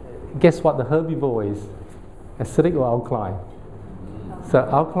 Guess what the herbivore is? Acidic or alkaline? So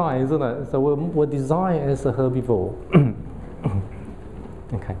alkaline, isn't it? So we're designed as a herbivore.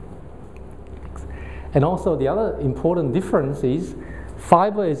 Okay. And also the other important difference is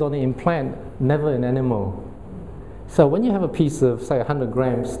fiber is only in plant, never in animal. So when you have a piece of, say,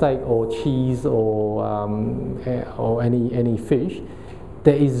 100-gram steak or cheese or any fish,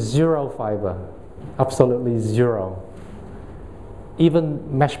 there is zero fiber, absolutely zero.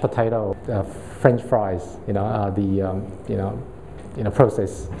 Even mashed potato, French fries, you know,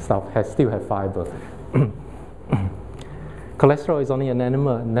 processed stuff still have fiber. Cholesterol is only in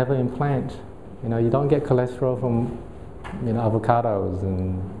animal, never in plant. You know, you don't get cholesterol from, you know, avocados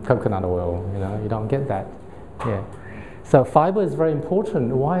and coconut oil. You know, you don't get that. Yeah. So fiber is very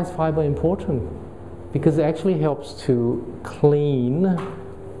important. Why is fiber important? Because it actually helps to clean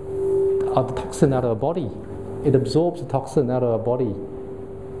the toxin out of our body. It absorbs the toxin out of our body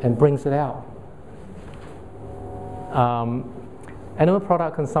and brings it out. Animal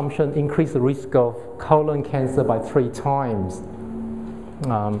product consumption increases the risk of colon cancer by 3 times.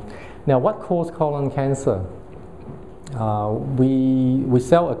 Now, what causes colon cancer? we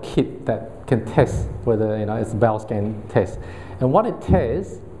sell a kit that can test whether it's a bowel scan test, and what it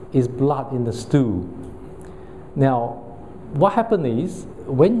tests is blood in the stool. Now, what happens is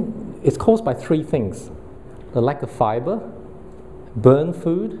when it's caused by three things: the lack of fiber, burnt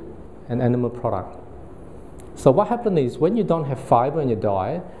food, and animal product. So what happens is when you don't have fiber in your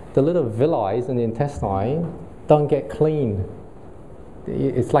diet, the little villi in the intestine don't get clean.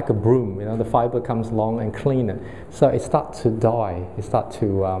 It's like a broom, the fiber comes along and clean it. So it starts to die, it starts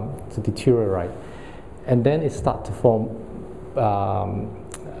to deteriorate. And then it starts to form,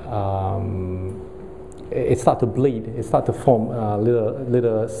 it starts to bleed, it starts to form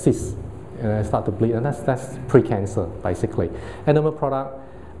little cysts, and it starts to bleed, and that's pre-cancer, basically. Animal product,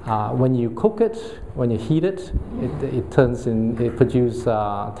 when you cook it, when you heat it, it produces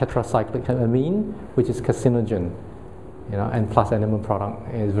tetracyclic amine, which is carcinogen. And plus animal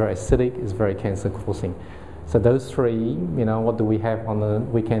product is very acidic, is very cancer causing. So those three, what do we have on the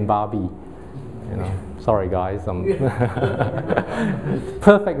weekend barbie? Sorry guys,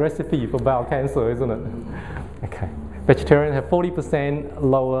 perfect recipe for bowel cancer, isn't it? Okay. Vegetarian have 40%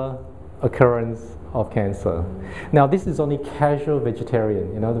 lower occurrence of cancer. Now this is only casual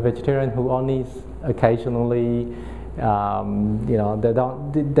vegetarian, the vegetarian who only occasionally they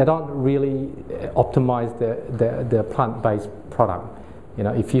don't really optimize their plant-based product.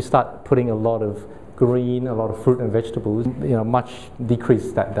 If you start putting a lot of green, a lot of fruit and vegetables, much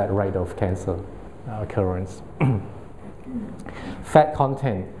decrease that rate of cancer occurrence. Fat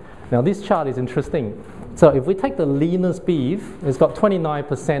content. Now this chart is interesting. So if we take the leanest beef, it's got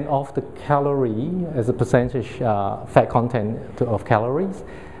 29% of the calorie as a percentage fat content of calories.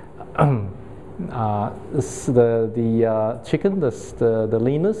 The chicken, the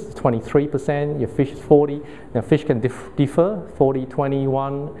leanest, 23%, your fish is 40%. Now fish can differ, 40,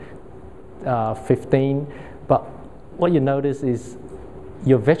 21, 15, but what you notice is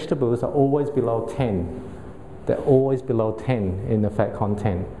your vegetables are always below 10. They're always below 10 in the fat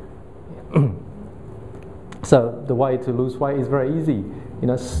content. So the way to lose weight is very easy.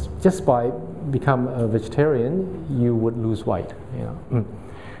 Just by become a vegetarian, you would lose weight.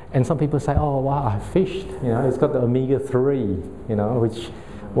 And some people say, oh wow, I fished, it's got the omega-3, which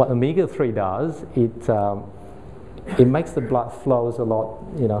what omega-3 does, it makes the blood flows a lot,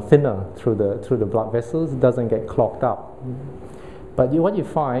 thinner through the blood vessels. It doesn't get clogged up. But what you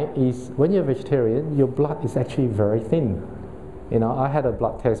find is when you're a vegetarian, your blood is actually very thin. I had a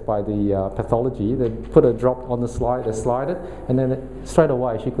blood test by the pathology. They put a drop on the slide, they slide it, and then straight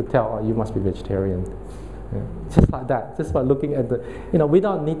away she could tell, oh, you must be vegetarian. Yeah. Just like that, just by looking at the, we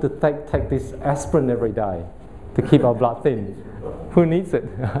don't need to take this aspirin every day to keep our blood thin. Who needs it?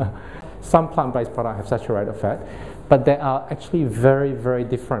 Some plant-based products have saturated fat, but they are actually very, very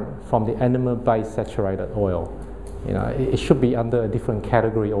different from the animal-based saturated oil. It should be under a different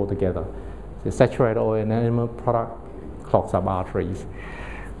category altogether. The saturated oil and animal product clogs up arteries,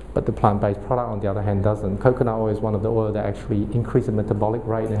 but the plant-based product, on the other hand, doesn't. Coconut oil is one of the oils that actually increase the metabolic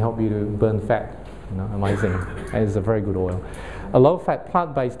rate and help you to burn fat. Amazing. And it's a very good oil. A low-fat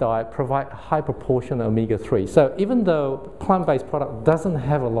plant-based diet provides a high proportion of omega-3. So even though plant-based product doesn't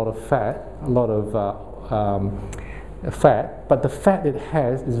have a lot of fat, but the fat it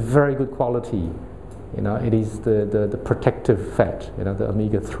has is very good quality. It is the protective fat, the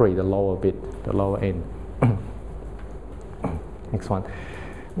omega-3, the lower bit, the lower end. Next one.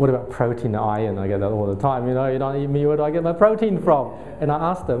 What about protein and iron? I get that all the time. You don't eat me, where do I get my protein from? And I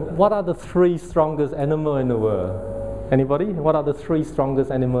ask them, what are the three strongest animals in the world? Anybody? What are the three strongest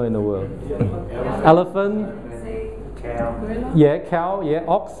animals in the world? Elephant. Cow. Yeah, cow. Yeah,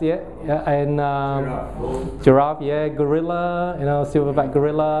 ox. Yeah, and giraffe. Yeah, gorilla. Silverback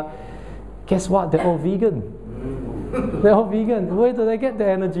gorilla. Guess what? They're all vegan. They're all vegan. Where do they get the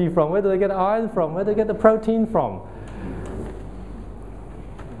energy from? Where do they get the iron from? Where do they get the protein from?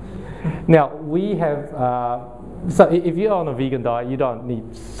 Now, we have, so if you're on a vegan diet, you don't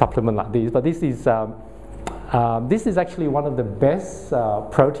need supplement like this, but this is actually one of the best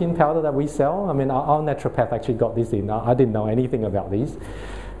protein powder that we sell. I mean, our naturopath actually got this in. I didn't know anything about these.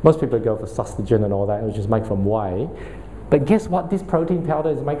 Most people go for sustagen and all that, which is made from whey. But guess what this protein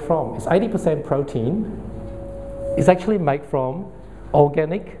powder is made from? It's 80% protein. It's actually made from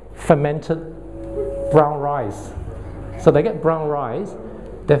organic, fermented brown rice. So they get brown rice,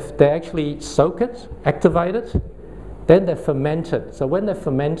 they actually soak it, activate it, then they ferment it. So when they're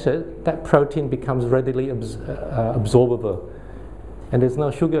fermented, that protein becomes readily absorbable. And there's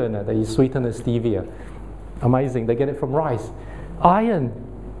no sugar in it. They sweeten it with stevia. Amazing, they get it from rice. Iron.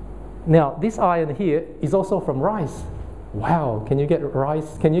 Now, this iron here is also from rice. Wow, can you get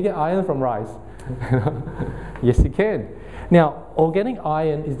rice? Can you get iron from rice? Yes, you can. Now, organic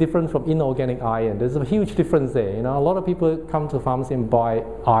iron is different from inorganic iron. There's a huge difference there. A lot of people come to pharmacy and buy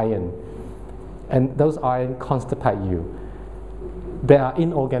iron, and those iron constipate you. They are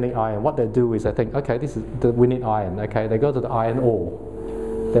inorganic iron. What they do is they think, okay, we need iron. Okay, they go to the iron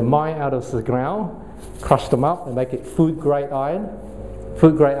ore. They mine out of the ground, crush them up, and make it food grade iron,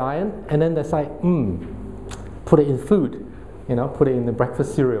 and then they say, put it in food. Put it in the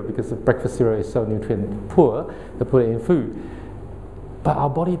breakfast cereal, because the breakfast cereal is so nutrient poor. They put it in food, but our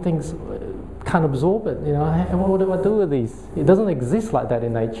body thinks can't absorb it. What do I do with these? It doesn't exist like that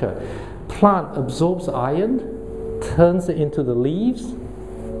in nature. Plant absorbs iron, turns it into the leaves.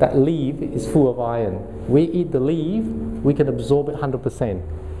 That leaf is full of iron. We eat the leaf, we can absorb it 100%.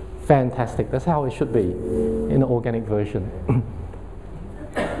 Fantastic. That's how it should be in the organic version.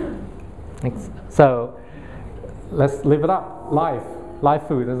 So let's live it up. Live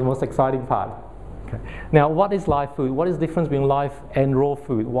food is the most exciting part. Okay. Now, what is live food? What is the difference between live and raw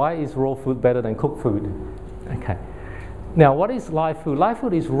food? Why is raw food better than cooked food? Okay. Now, what is live food? Live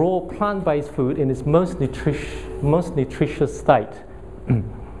food is raw plant-based food in its most nutritious state.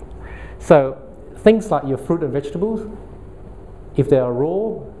 So, things like your fruit and vegetables, if they are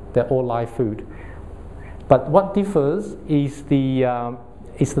raw, they're all live food. But what differs is the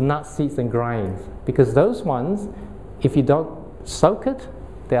nuts, seeds, and grains, because those ones, if you don't soak it,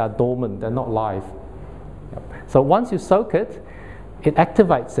 they are dormant, they're not live. Yep. So once you soak it, it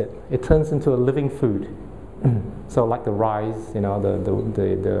activates it. It turns into a living food. So like the rice, the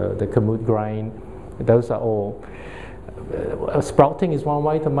kamut grain, those are all. Sprouting is one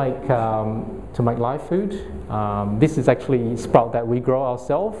way to make live food. This is actually sprout that we grow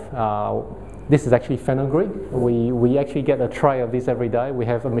ourselves. This is actually fenugreek. We actually get a tray of this every day. We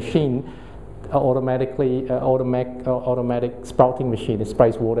have a machine, automatic sprouting machine. It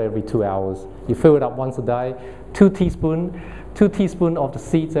sprays water every 2 hours. You fill it up once a day, 2 teaspoons of the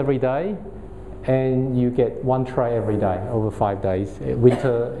seeds every day, and you get 1 tray every day over 5 days.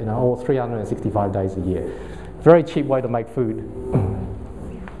 Winter, all 365 days a year. Very cheap way to make food.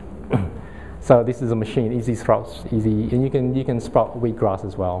 So this is a machine, easy sprouts, easy, and you can sprout wheatgrass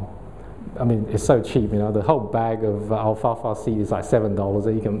as well. I mean, it's so cheap, the whole bag of alfalfa seed is like $7,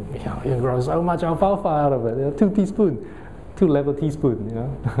 and you can grow so much alfalfa out of it. 2 teaspoons, 2 level teaspoons,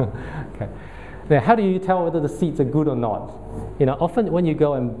 Okay. Now, how do you tell whether the seeds are good or not? Often when you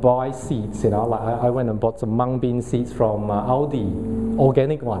go and buy seeds, like I went and bought some mung bean seeds from Aldi,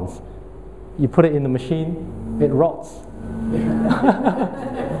 organic ones. You put it in the machine, it rots.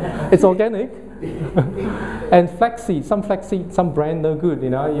 It's organic. And flaxseed, some brand no good,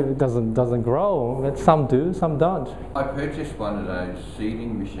 it doesn't grow. But some do, some don't. I purchased one of those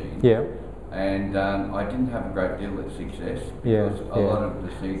seeding machines. Yeah. And I didn't have a great deal of success because a lot of the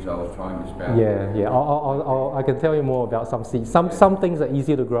seeds I was trying to sprout. Yeah. I can tell you more about some seeds. Some things are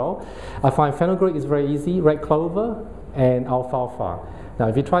easier to grow. I find fenugreek is very easy, red clover, and alfalfa. Now,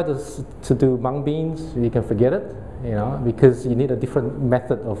 if you try to do mung beans, you can forget it, because you need a different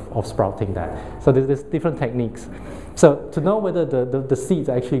method of sprouting that. So there's different techniques. So to know whether the seeds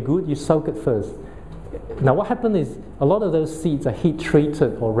are actually good, you soak it first. Now, what happens is a lot of those seeds are heat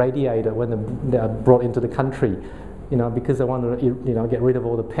treated or radiated when they are brought into the country, because they want to get rid of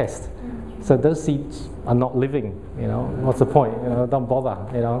all the pests. So those seeds are not living. What's the point? Don't bother.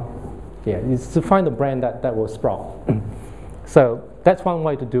 Yeah, it's to find a brand that will sprout. So that's one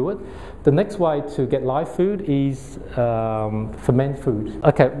way to do it. The next way to get live food is ferment food.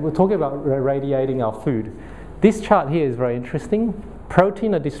 Okay, we're talking about radiating our food. This chart here is very interesting.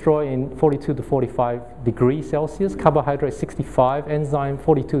 Protein are destroyed in 42 to 45 degrees Celsius, carbohydrate 65, enzyme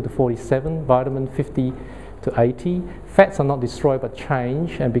 42 to 47, vitamin 50 to 80. Fats are not destroyed but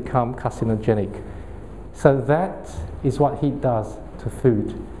change and become carcinogenic. So that is what heat does to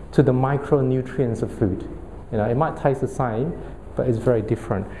food, to the micronutrients of food. It might taste the same, but it's very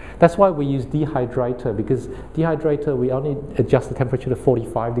different. That's why we use dehydrator, because dehydrator, we only adjust the temperature to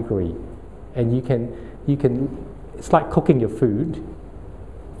 45 degrees. And you can, it's like cooking your food,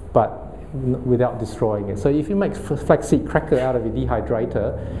 but without destroying it. So if you make flaxseed cracker out of your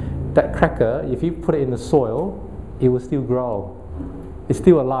dehydrator, that cracker, if you put it in the soil, it will still grow. It's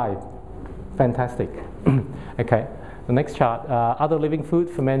still alive. Fantastic. Okay. The next chart, other living food,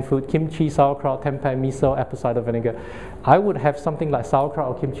 ferment food, kimchi, sauerkraut, tempeh, miso, apple cider vinegar. I would have something like sauerkraut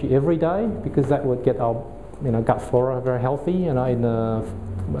or kimchi every day, because that would get our gut flora very healthy. In the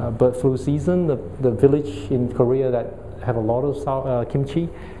bird flu season, the village in Korea that have a lot of kimchi,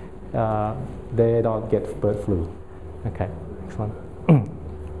 they don't get bird flu. Okay, excellent.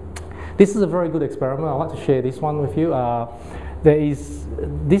 This is a very good experiment. I'd like to share this one with you.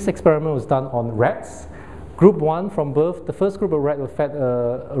 This experiment was done on rats. Group 1 from birth, the first group of rats were fed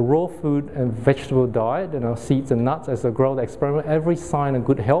a raw food and vegetable diet, seeds and nuts as they grow. The experiment, every sign of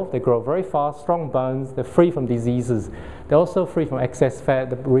good health. They grow very fast, strong bones, they're free from diseases. They're also free from excess fat,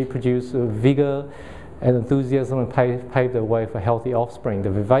 they reproduce vigor and enthusiasm and pave the way for healthy offspring.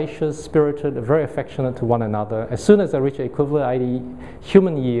 They're vivacious, spirited, very affectionate to one another. As soon as they reach the equivalent 80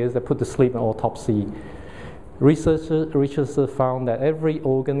 human years, they're put to sleep in autopsy. Researchers found that every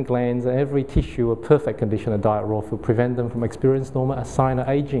organ, glands, and every tissue were perfect condition of diet raw food, prevent them from experiencing normal sign of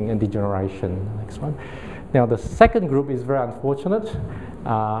aging and degeneration. Next one. Now the second group is very unfortunate.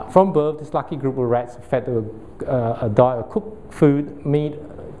 From birth, this lucky group of rats were fed a diet of cooked food, meat,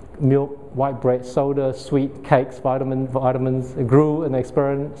 milk, white bread, soda, sweet cakes, vitamins, grew and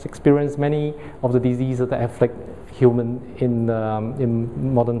experienced many of the diseases that afflict human in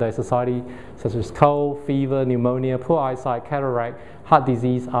modern day society, such as cold, fever, pneumonia, poor eyesight, cataract, heart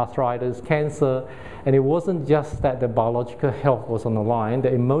disease, arthritis, cancer. And it wasn't just that the biological health was on the line,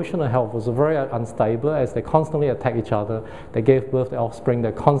 the emotional health was very unstable as they constantly attack each other. They gave birth to offspring,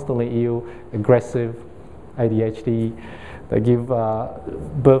 they're constantly ill, aggressive, ADHD. They give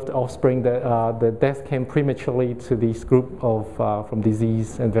birth to offspring. The death came prematurely to this group of from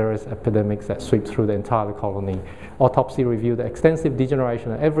disease and various epidemics that sweep through the entire colony. Autopsy revealed the extensive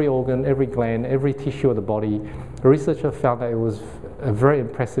degeneration of every organ, every gland, every tissue of the body. The researcher found that it was a very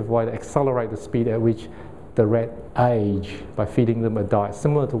impressive way to accelerate the speed at which the rat age by feeding them a diet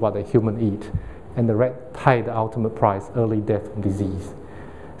similar to what the human eat. And the rat paid the ultimate price, early death from disease.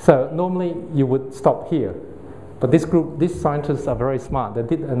 So normally you would stop here. But this group, these scientists are very smart. They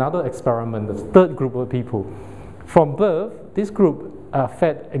did another experiment, the third group of people. From birth, this group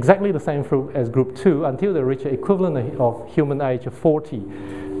fed exactly the same food as group 2 until they reach the equivalent of human age of 40.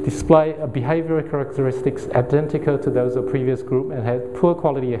 Display behavioral characteristics identical to those of previous group and had poor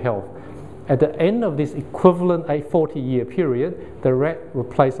quality of health. At the end of this equivalent 40-year period, the rat were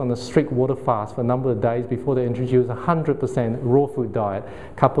placed on a strict water fast for a number of days before they introduced a 100% raw food diet,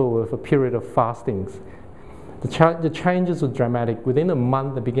 coupled with a period of fastings. The changes were dramatic. Within a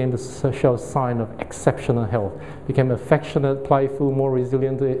month, they began to show signs of exceptional health. Became affectionate, playful, more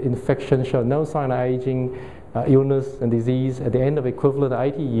resilient to infection, showed no sign of aging, illness and disease. At the end of equivalent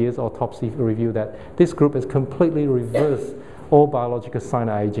 80 years, autopsy revealed that this group has completely reversed all biological sign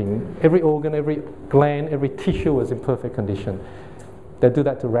of aging. Every organ, every gland, every tissue was in perfect condition. They do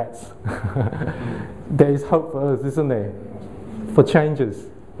that to rats. There is hope for us, isn't there? For changes.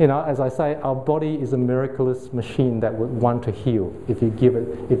 As I say, our body is a miraculous machine that would want to heal if you give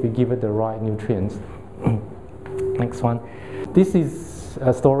it the right nutrients. Next one. This is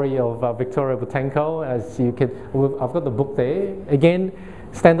a story of Victoria Butenko. As you can, I've got the book there. Again,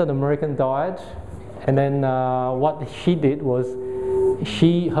 standard American diet. And then what she did was,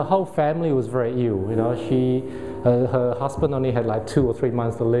 her whole family was very ill. Her husband only had like 2 or 3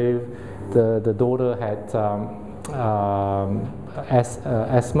 months to live. The daughter had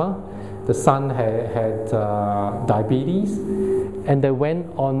asthma. The son had diabetes, and they went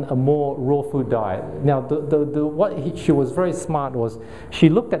on a more raw food diet. Now, she was very smart was she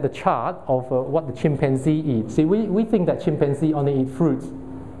looked at the chart of what the chimpanzee eats. See, we think that chimpanzee only eat fruits,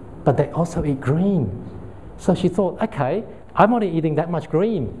 but they also eat green. So she thought, okay, I'm only eating that much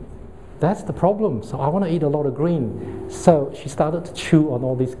green. That's the problem. So I want to eat a lot of green. So she started to chew on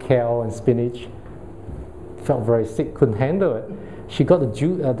all this kale and spinach. Felt very sick, couldn't handle it. She got the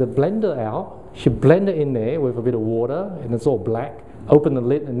blender out, she blended in there with a bit of water, and it's all black, opened the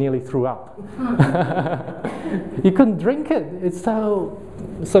lid and nearly threw up. You couldn't drink it, it's so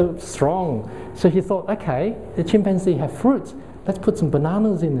strong. So she thought, okay, the chimpanzee have fruits, let's put some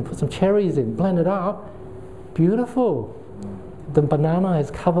bananas in and put some cherries in, blend it up, beautiful. The banana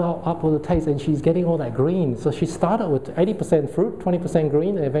has covered up all the taste and she's getting all that green. So she started with 80% fruit, 20%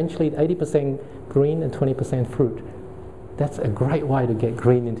 green, and eventually 80% green and 20% fruit. That's a great way to get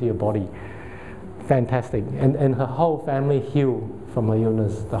green into your body. Fantastic. And her whole family healed from her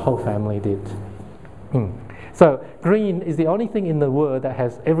illness. The whole family did. So green is the only thing in the world that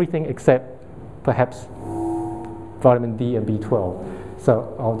has everything except perhaps vitamin D and B12.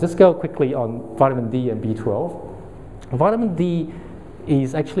 So I'll just go quickly on vitamin D and B12. Vitamin D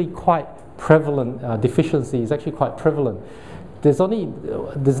is actually quite prevalent, deficiency is actually quite prevalent. There's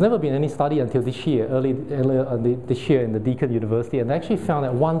never been any study until this year, earlier this year in the Deakin University, and they actually found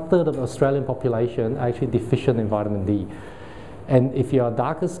that 1/3 of the Australian population are actually deficient in vitamin D. And if you are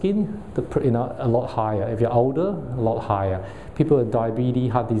darker skin, a lot higher. If you're older, a lot higher. People with diabetes,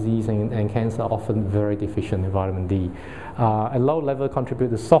 heart disease, and cancer are often very deficient in vitamin D. A low level contribute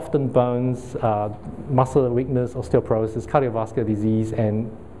to softened bones, muscle weakness, osteoporosis, cardiovascular disease, and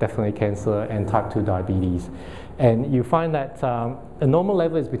definitely cancer and type 2 diabetes. And you find that a normal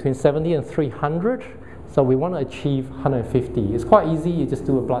level is between 70 and 300, so we want to achieve 150. It's quite easy, you just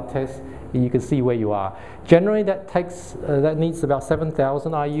do a blood test, and you can see where you are. Generally, that needs about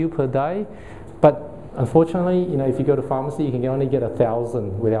 7,000 IU per day, but unfortunately, if you go to pharmacy, you can only get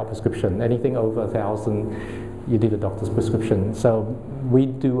 1,000 without prescription. Anything over 1,000, you need a doctor's prescription. So we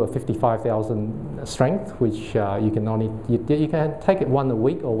do a 55,000 strength, which you can take it one a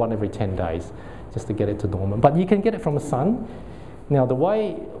week or one every 10 days, just to get it to normal. But you can get it from the sun. Now,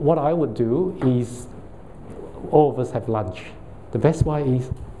 what I would do is, all of us have lunch. The best way is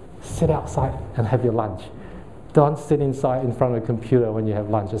sit outside and have your lunch. Don't sit inside in front of a computer when you have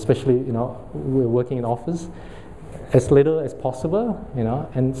lunch, especially, we're working in office. As little as possible,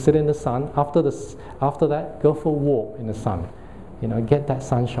 and sit in the sun. After that, go for a walk in the sun. Get that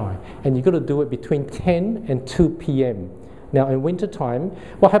sunshine. And you've got to do it between 10 and 2 p.m. Now, in winter time,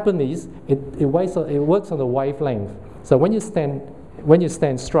 what happens is it works on the wavelength. So when you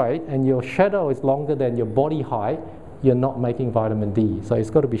stand straight and your shadow is longer than your body height, you're not making vitamin D. So it's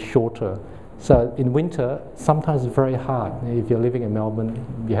got to be shorter. So in winter, sometimes it's very hard. If you're living in Melbourne,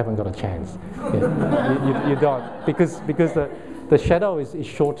 you haven't got a chance. Yeah. you don't, because the shadow is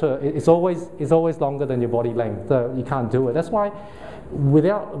shorter. It's always longer than your body length. So you can't do it. That's why with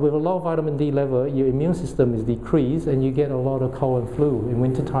a low vitamin D level, your immune system is decreased, and you get a lot of cold and flu. In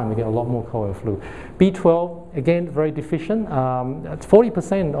winter time, you get a lot more cold and flu. B12, again, very deficient.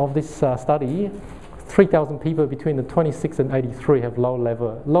 40% of this study, 3,000 people between the 26 and 83 have low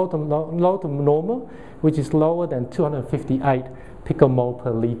to normal, which is lower than 258 picomole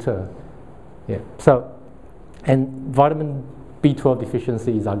per liter. Yeah. So, and vitamin B12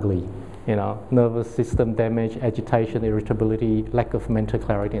 deficiency is ugly. Nervous system damage, agitation, irritability, lack of mental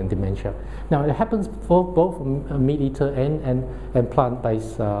clarity, and dementia. Now, it happens for both meat eater and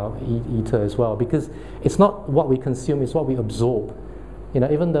plant-based eater as well, because it's not what we consume, it's what we absorb.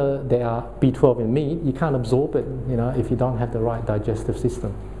 Even though there are B12 in meat, you can't absorb it, if you don't have the right digestive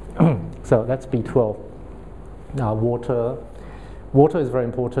system. So that's B12. Now, water is very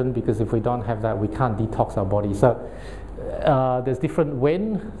important, because if we don't have that, we can't detox our body. So there's different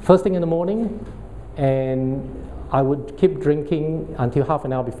first thing in the morning, and I would keep drinking until half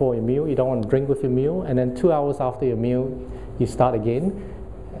an hour before your meal. You don't want to drink with your meal, and then 2 hours after your meal, you start again.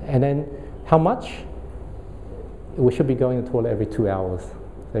 And then how much? We should be going to the toilet every 2 hours.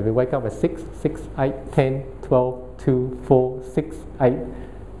 So if we wake up at 6, 8, 10, 12, 2, 4, 6, 8,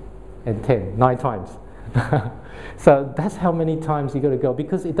 and 10, 9 times. So that's how many times you got to go,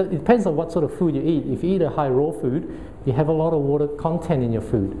 because it depends on what sort of food you eat. If you eat a high raw food, you have a lot of water content in your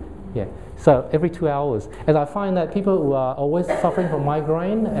food. Yeah. So every 2 hours. And I find that people who are always suffering from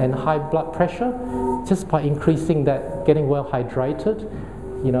migraine and high blood pressure, just by increasing that, getting well hydrated,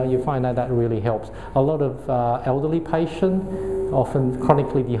 you find that really helps. A lot of elderly patients often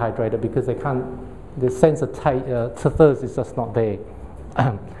chronically dehydrated because they can't, the sense of thirst is just not there.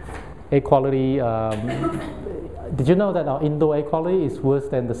 Air quality, did you know that our indoor air quality is worse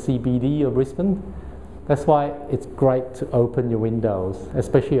than the CBD of Brisbane? That's why it's great to open your windows,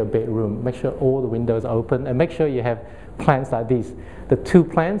 especially your bedroom. Make sure all the windows are open, and make sure you have plants like this. The 2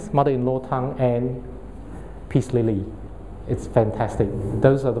 plants, mother-in-law tongue and peace lily. It's fantastic.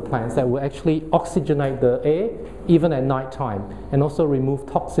 Those are the plants that will actually oxygenate the air even at night time, and also remove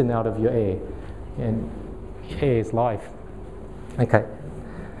toxin out of your air. And air is life. Okay.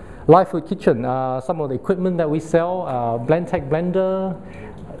 Life Food Kitchen, some of the equipment that we sell, Blendtec blender,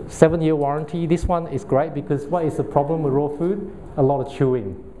 7-year warranty. This one is great because what is the problem with raw food? A lot of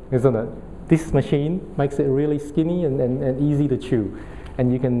chewing, isn't it? This machine makes it really skinny and easy to chew.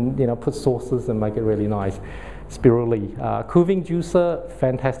 And you can put sauces and make it really nice. Spirulli. Cooling juicer,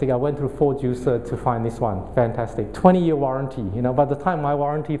 fantastic. I went through 4 juicers to find this one. Fantastic. 20-year warranty. By the time my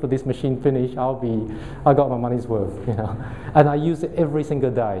warranty for this machine finished, I got my money's worth. And I use it every single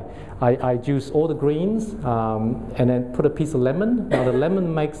day. I juice all the greens and then put a piece of lemon. Now the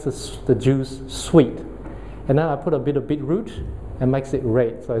lemon makes the juice sweet. And then I put a bit of beetroot and makes it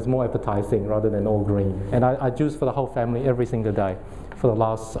red, so it's more appetizing rather than all green. And I juice for the whole family every single day for the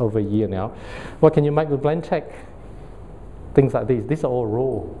last over a year now. What can you make with Blendtec? Things like these. These are all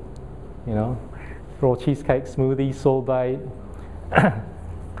raw. Raw cheesecake, smoothie, sorbet.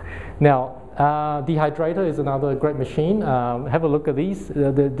 Now, Dehydrator is another great machine. Have a look at these.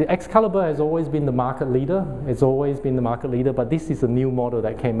 The Excalibur has always been the market leader. It's always been the market leader, but this is a new model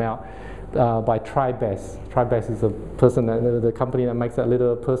that came out by Tribest. Tribest is the company that makes that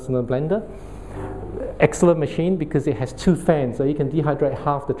little personal blender. Excellent machine because it has 2 fans, so you can dehydrate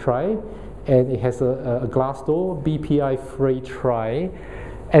half the tray, and it has a glass door, BPI-free tray,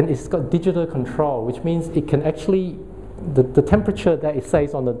 and it's got digital control, which means it can actually, the temperature that it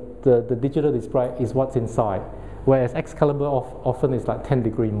says on the digital display is what's inside, whereas Excalibur often is like 10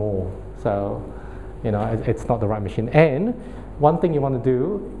 degrees more, so you know it's not the right machine. And one thing you want to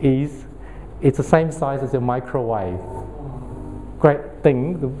do is, it's the same size as your microwave. Great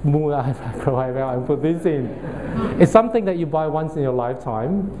thing, the move out microwave out and put this in. It's something that you buy once in your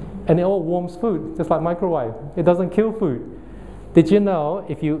lifetime, and it all warms food, just like microwave. It doesn't kill food. Did you know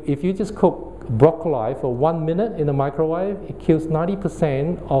if you just cook broccoli for 1 minute in the microwave, it kills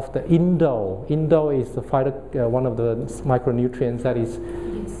 90% of the indole. Indole is the one of the micronutrients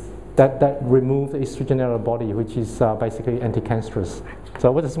that remove the estrogen out of the body, which is basically anti-cancerous.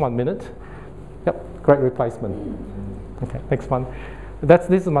 So what is 1 minute? Yep, great replacement. Okay, next one. This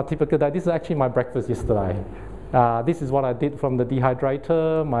is my typical day. This is actually my breakfast yesterday. This is what I did from the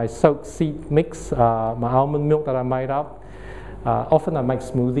dehydrator, my soaked seed mix, my almond milk that I made up. Often I make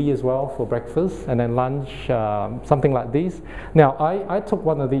smoothie as well for breakfast, and then lunch, something like this. Now, I took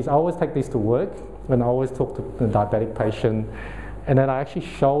one of these. I always take these to work, and I always talk to a diabetic patient. And then I actually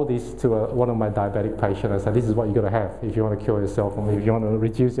show this to one of my diabetic patients. I said, this is what you've got to have if you want to cure yourself, or if you want to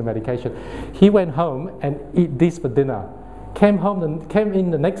reduce your medication. He went home and eat this for dinner. Came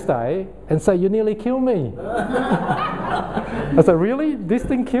in the next day and said, you nearly killed me. I said, really? This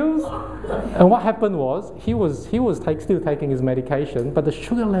thing kills? And what happened was, he was still taking his medication, but the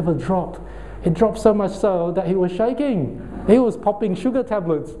sugar level dropped. It dropped so much so that he was shaking. He was popping sugar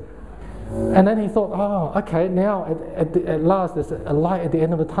tablets. And then he thought, oh, okay, now at last there's a light at the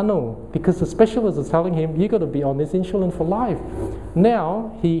end of the tunnel, because the specialist is telling him, you've got to be on this insulin for life.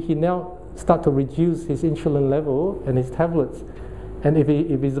 Now, he now start to reduce his insulin level and his tablets. And if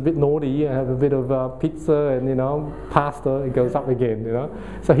he's a bit naughty and have a bit of pizza and, you know, pasta, it goes up again, you know.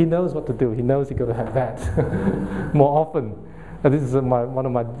 So he knows what to do. He knows he's got to have that more often. This is one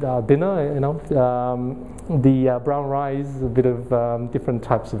of my dinner, you know, the brown rice, a bit of different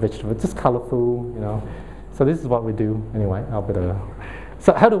types of vegetables, just colourful, you know. So this is what we do anyway.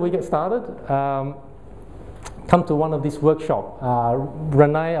 So how do we get started? Come to one of these workshops.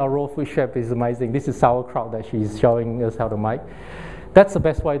 Renee, our raw food chef, is amazing. This is sauerkraut that she's showing us how to make. That's the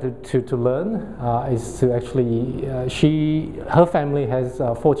best way to learn, is to actually, her family has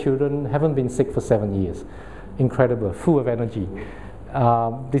 4 children, haven't been sick for 7 years. Incredible, full of energy.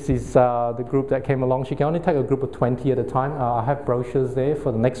 This is the group that came along. She can only take a group of 20 at a time. I have brochures there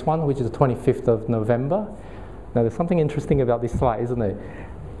for the next one, which is the 25th of November. Now there's something interesting about this slide, isn't it?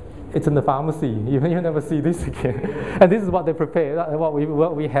 It's in the pharmacy. You never see this again. And this is what they prepare,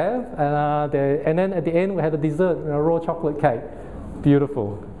 what we have. And then at the end we had a dessert, a raw chocolate cake.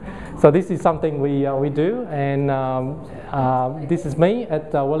 Beautiful. So this is something we do. And this is me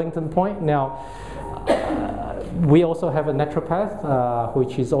at Wellington Point. Now, we also have a naturopath,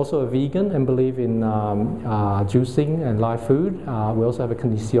 which is also a vegan and believe in juicing and live food. We also have a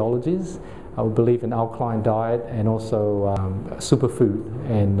kinesiologist. We believe in alkaline diet and also superfood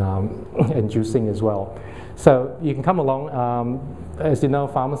and juicing as well. So you can come along. As you know,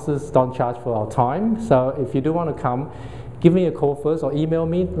 pharmacists don't charge for our time. So if you do want to come, give me a call first or email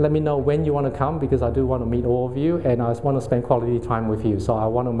me. Let me know when you want to come, because I do want to meet all of you and I want to spend quality time with you. So I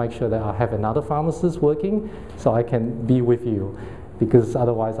want to make sure that I have another pharmacist working so I can be with you, because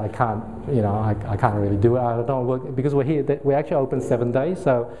otherwise I can't, you know, I can't really do it. I don't work, because we're here, we're actually open 7 days.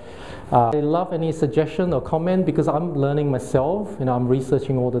 So I love any suggestion or comment, because I'm learning myself, you know, I'm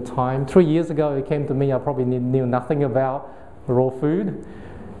researching all the time. 3 years ago it came to me, I probably knew nothing about raw food.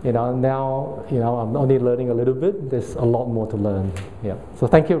 You know, now, you know, I'm only learning a little bit. There's a lot more to learn. Yeah. So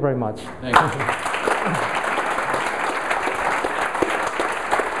thank you very much. Thank you.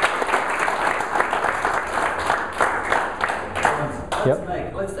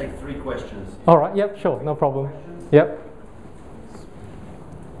 Let's take 3 questions. All right. Yep. Sure. No problem. Yep.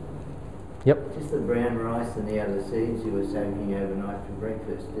 Yep. Just the brown rice and the other seeds you were soaking overnight for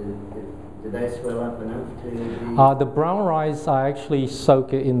breakfast. Did they swell up enough to? The brown rice, I actually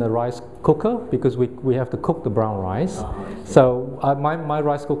soak it in the rice cooker, because we have to cook the brown rice. So my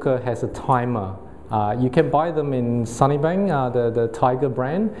rice cooker has a timer. You can buy them in Sunnybank, the Tiger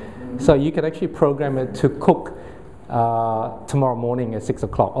brand. So you can actually program it to cook tomorrow morning at 6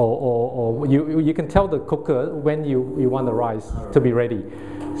 o'clock, or you can tell the cooker when you want the rice to be ready.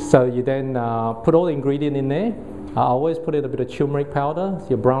 So you then put all the ingredient in there. I always put in a bit of turmeric powder,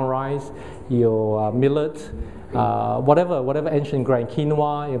 your brown rice, your millet, whatever ancient grain,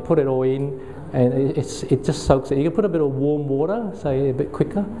 quinoa, you put it all in, and it just soaks it. You can put a bit of warm water, so a bit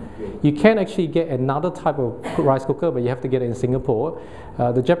quicker. You can actually get another type of rice cooker, but you have to get it in Singapore.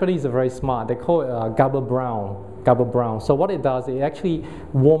 The Japanese are very smart. They call it gabba brown. So what it does, it actually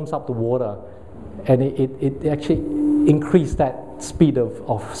warms up the water, and it actually increases that speed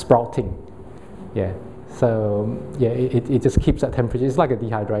of sprouting. Yeah. So yeah, it just keeps that temperature. It's like a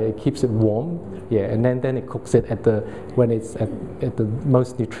dehydrator. It keeps it warm. Yeah, and then it cooks it when it's at the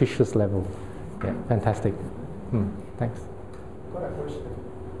most nutritious level. Yeah, fantastic. Thanks. Got a question.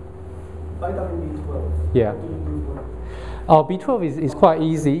 Vitamin B12. Yeah. Oh, B12 is quite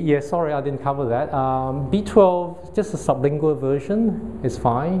easy. Yeah, sorry, I didn't cover that. B12, just a sublingual version is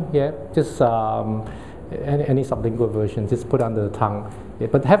fine. Yeah, just any sublingual version, just put under the tongue. Yeah,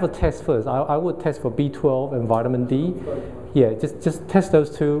 but have a test first. I would test for B12 and vitamin D. Yeah, just test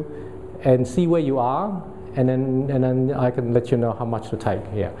those two and see where you are, and then I can let you know how much to take.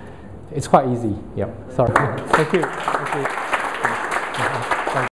 Yeah, it's quite easy. Yeah, sorry. Thank you.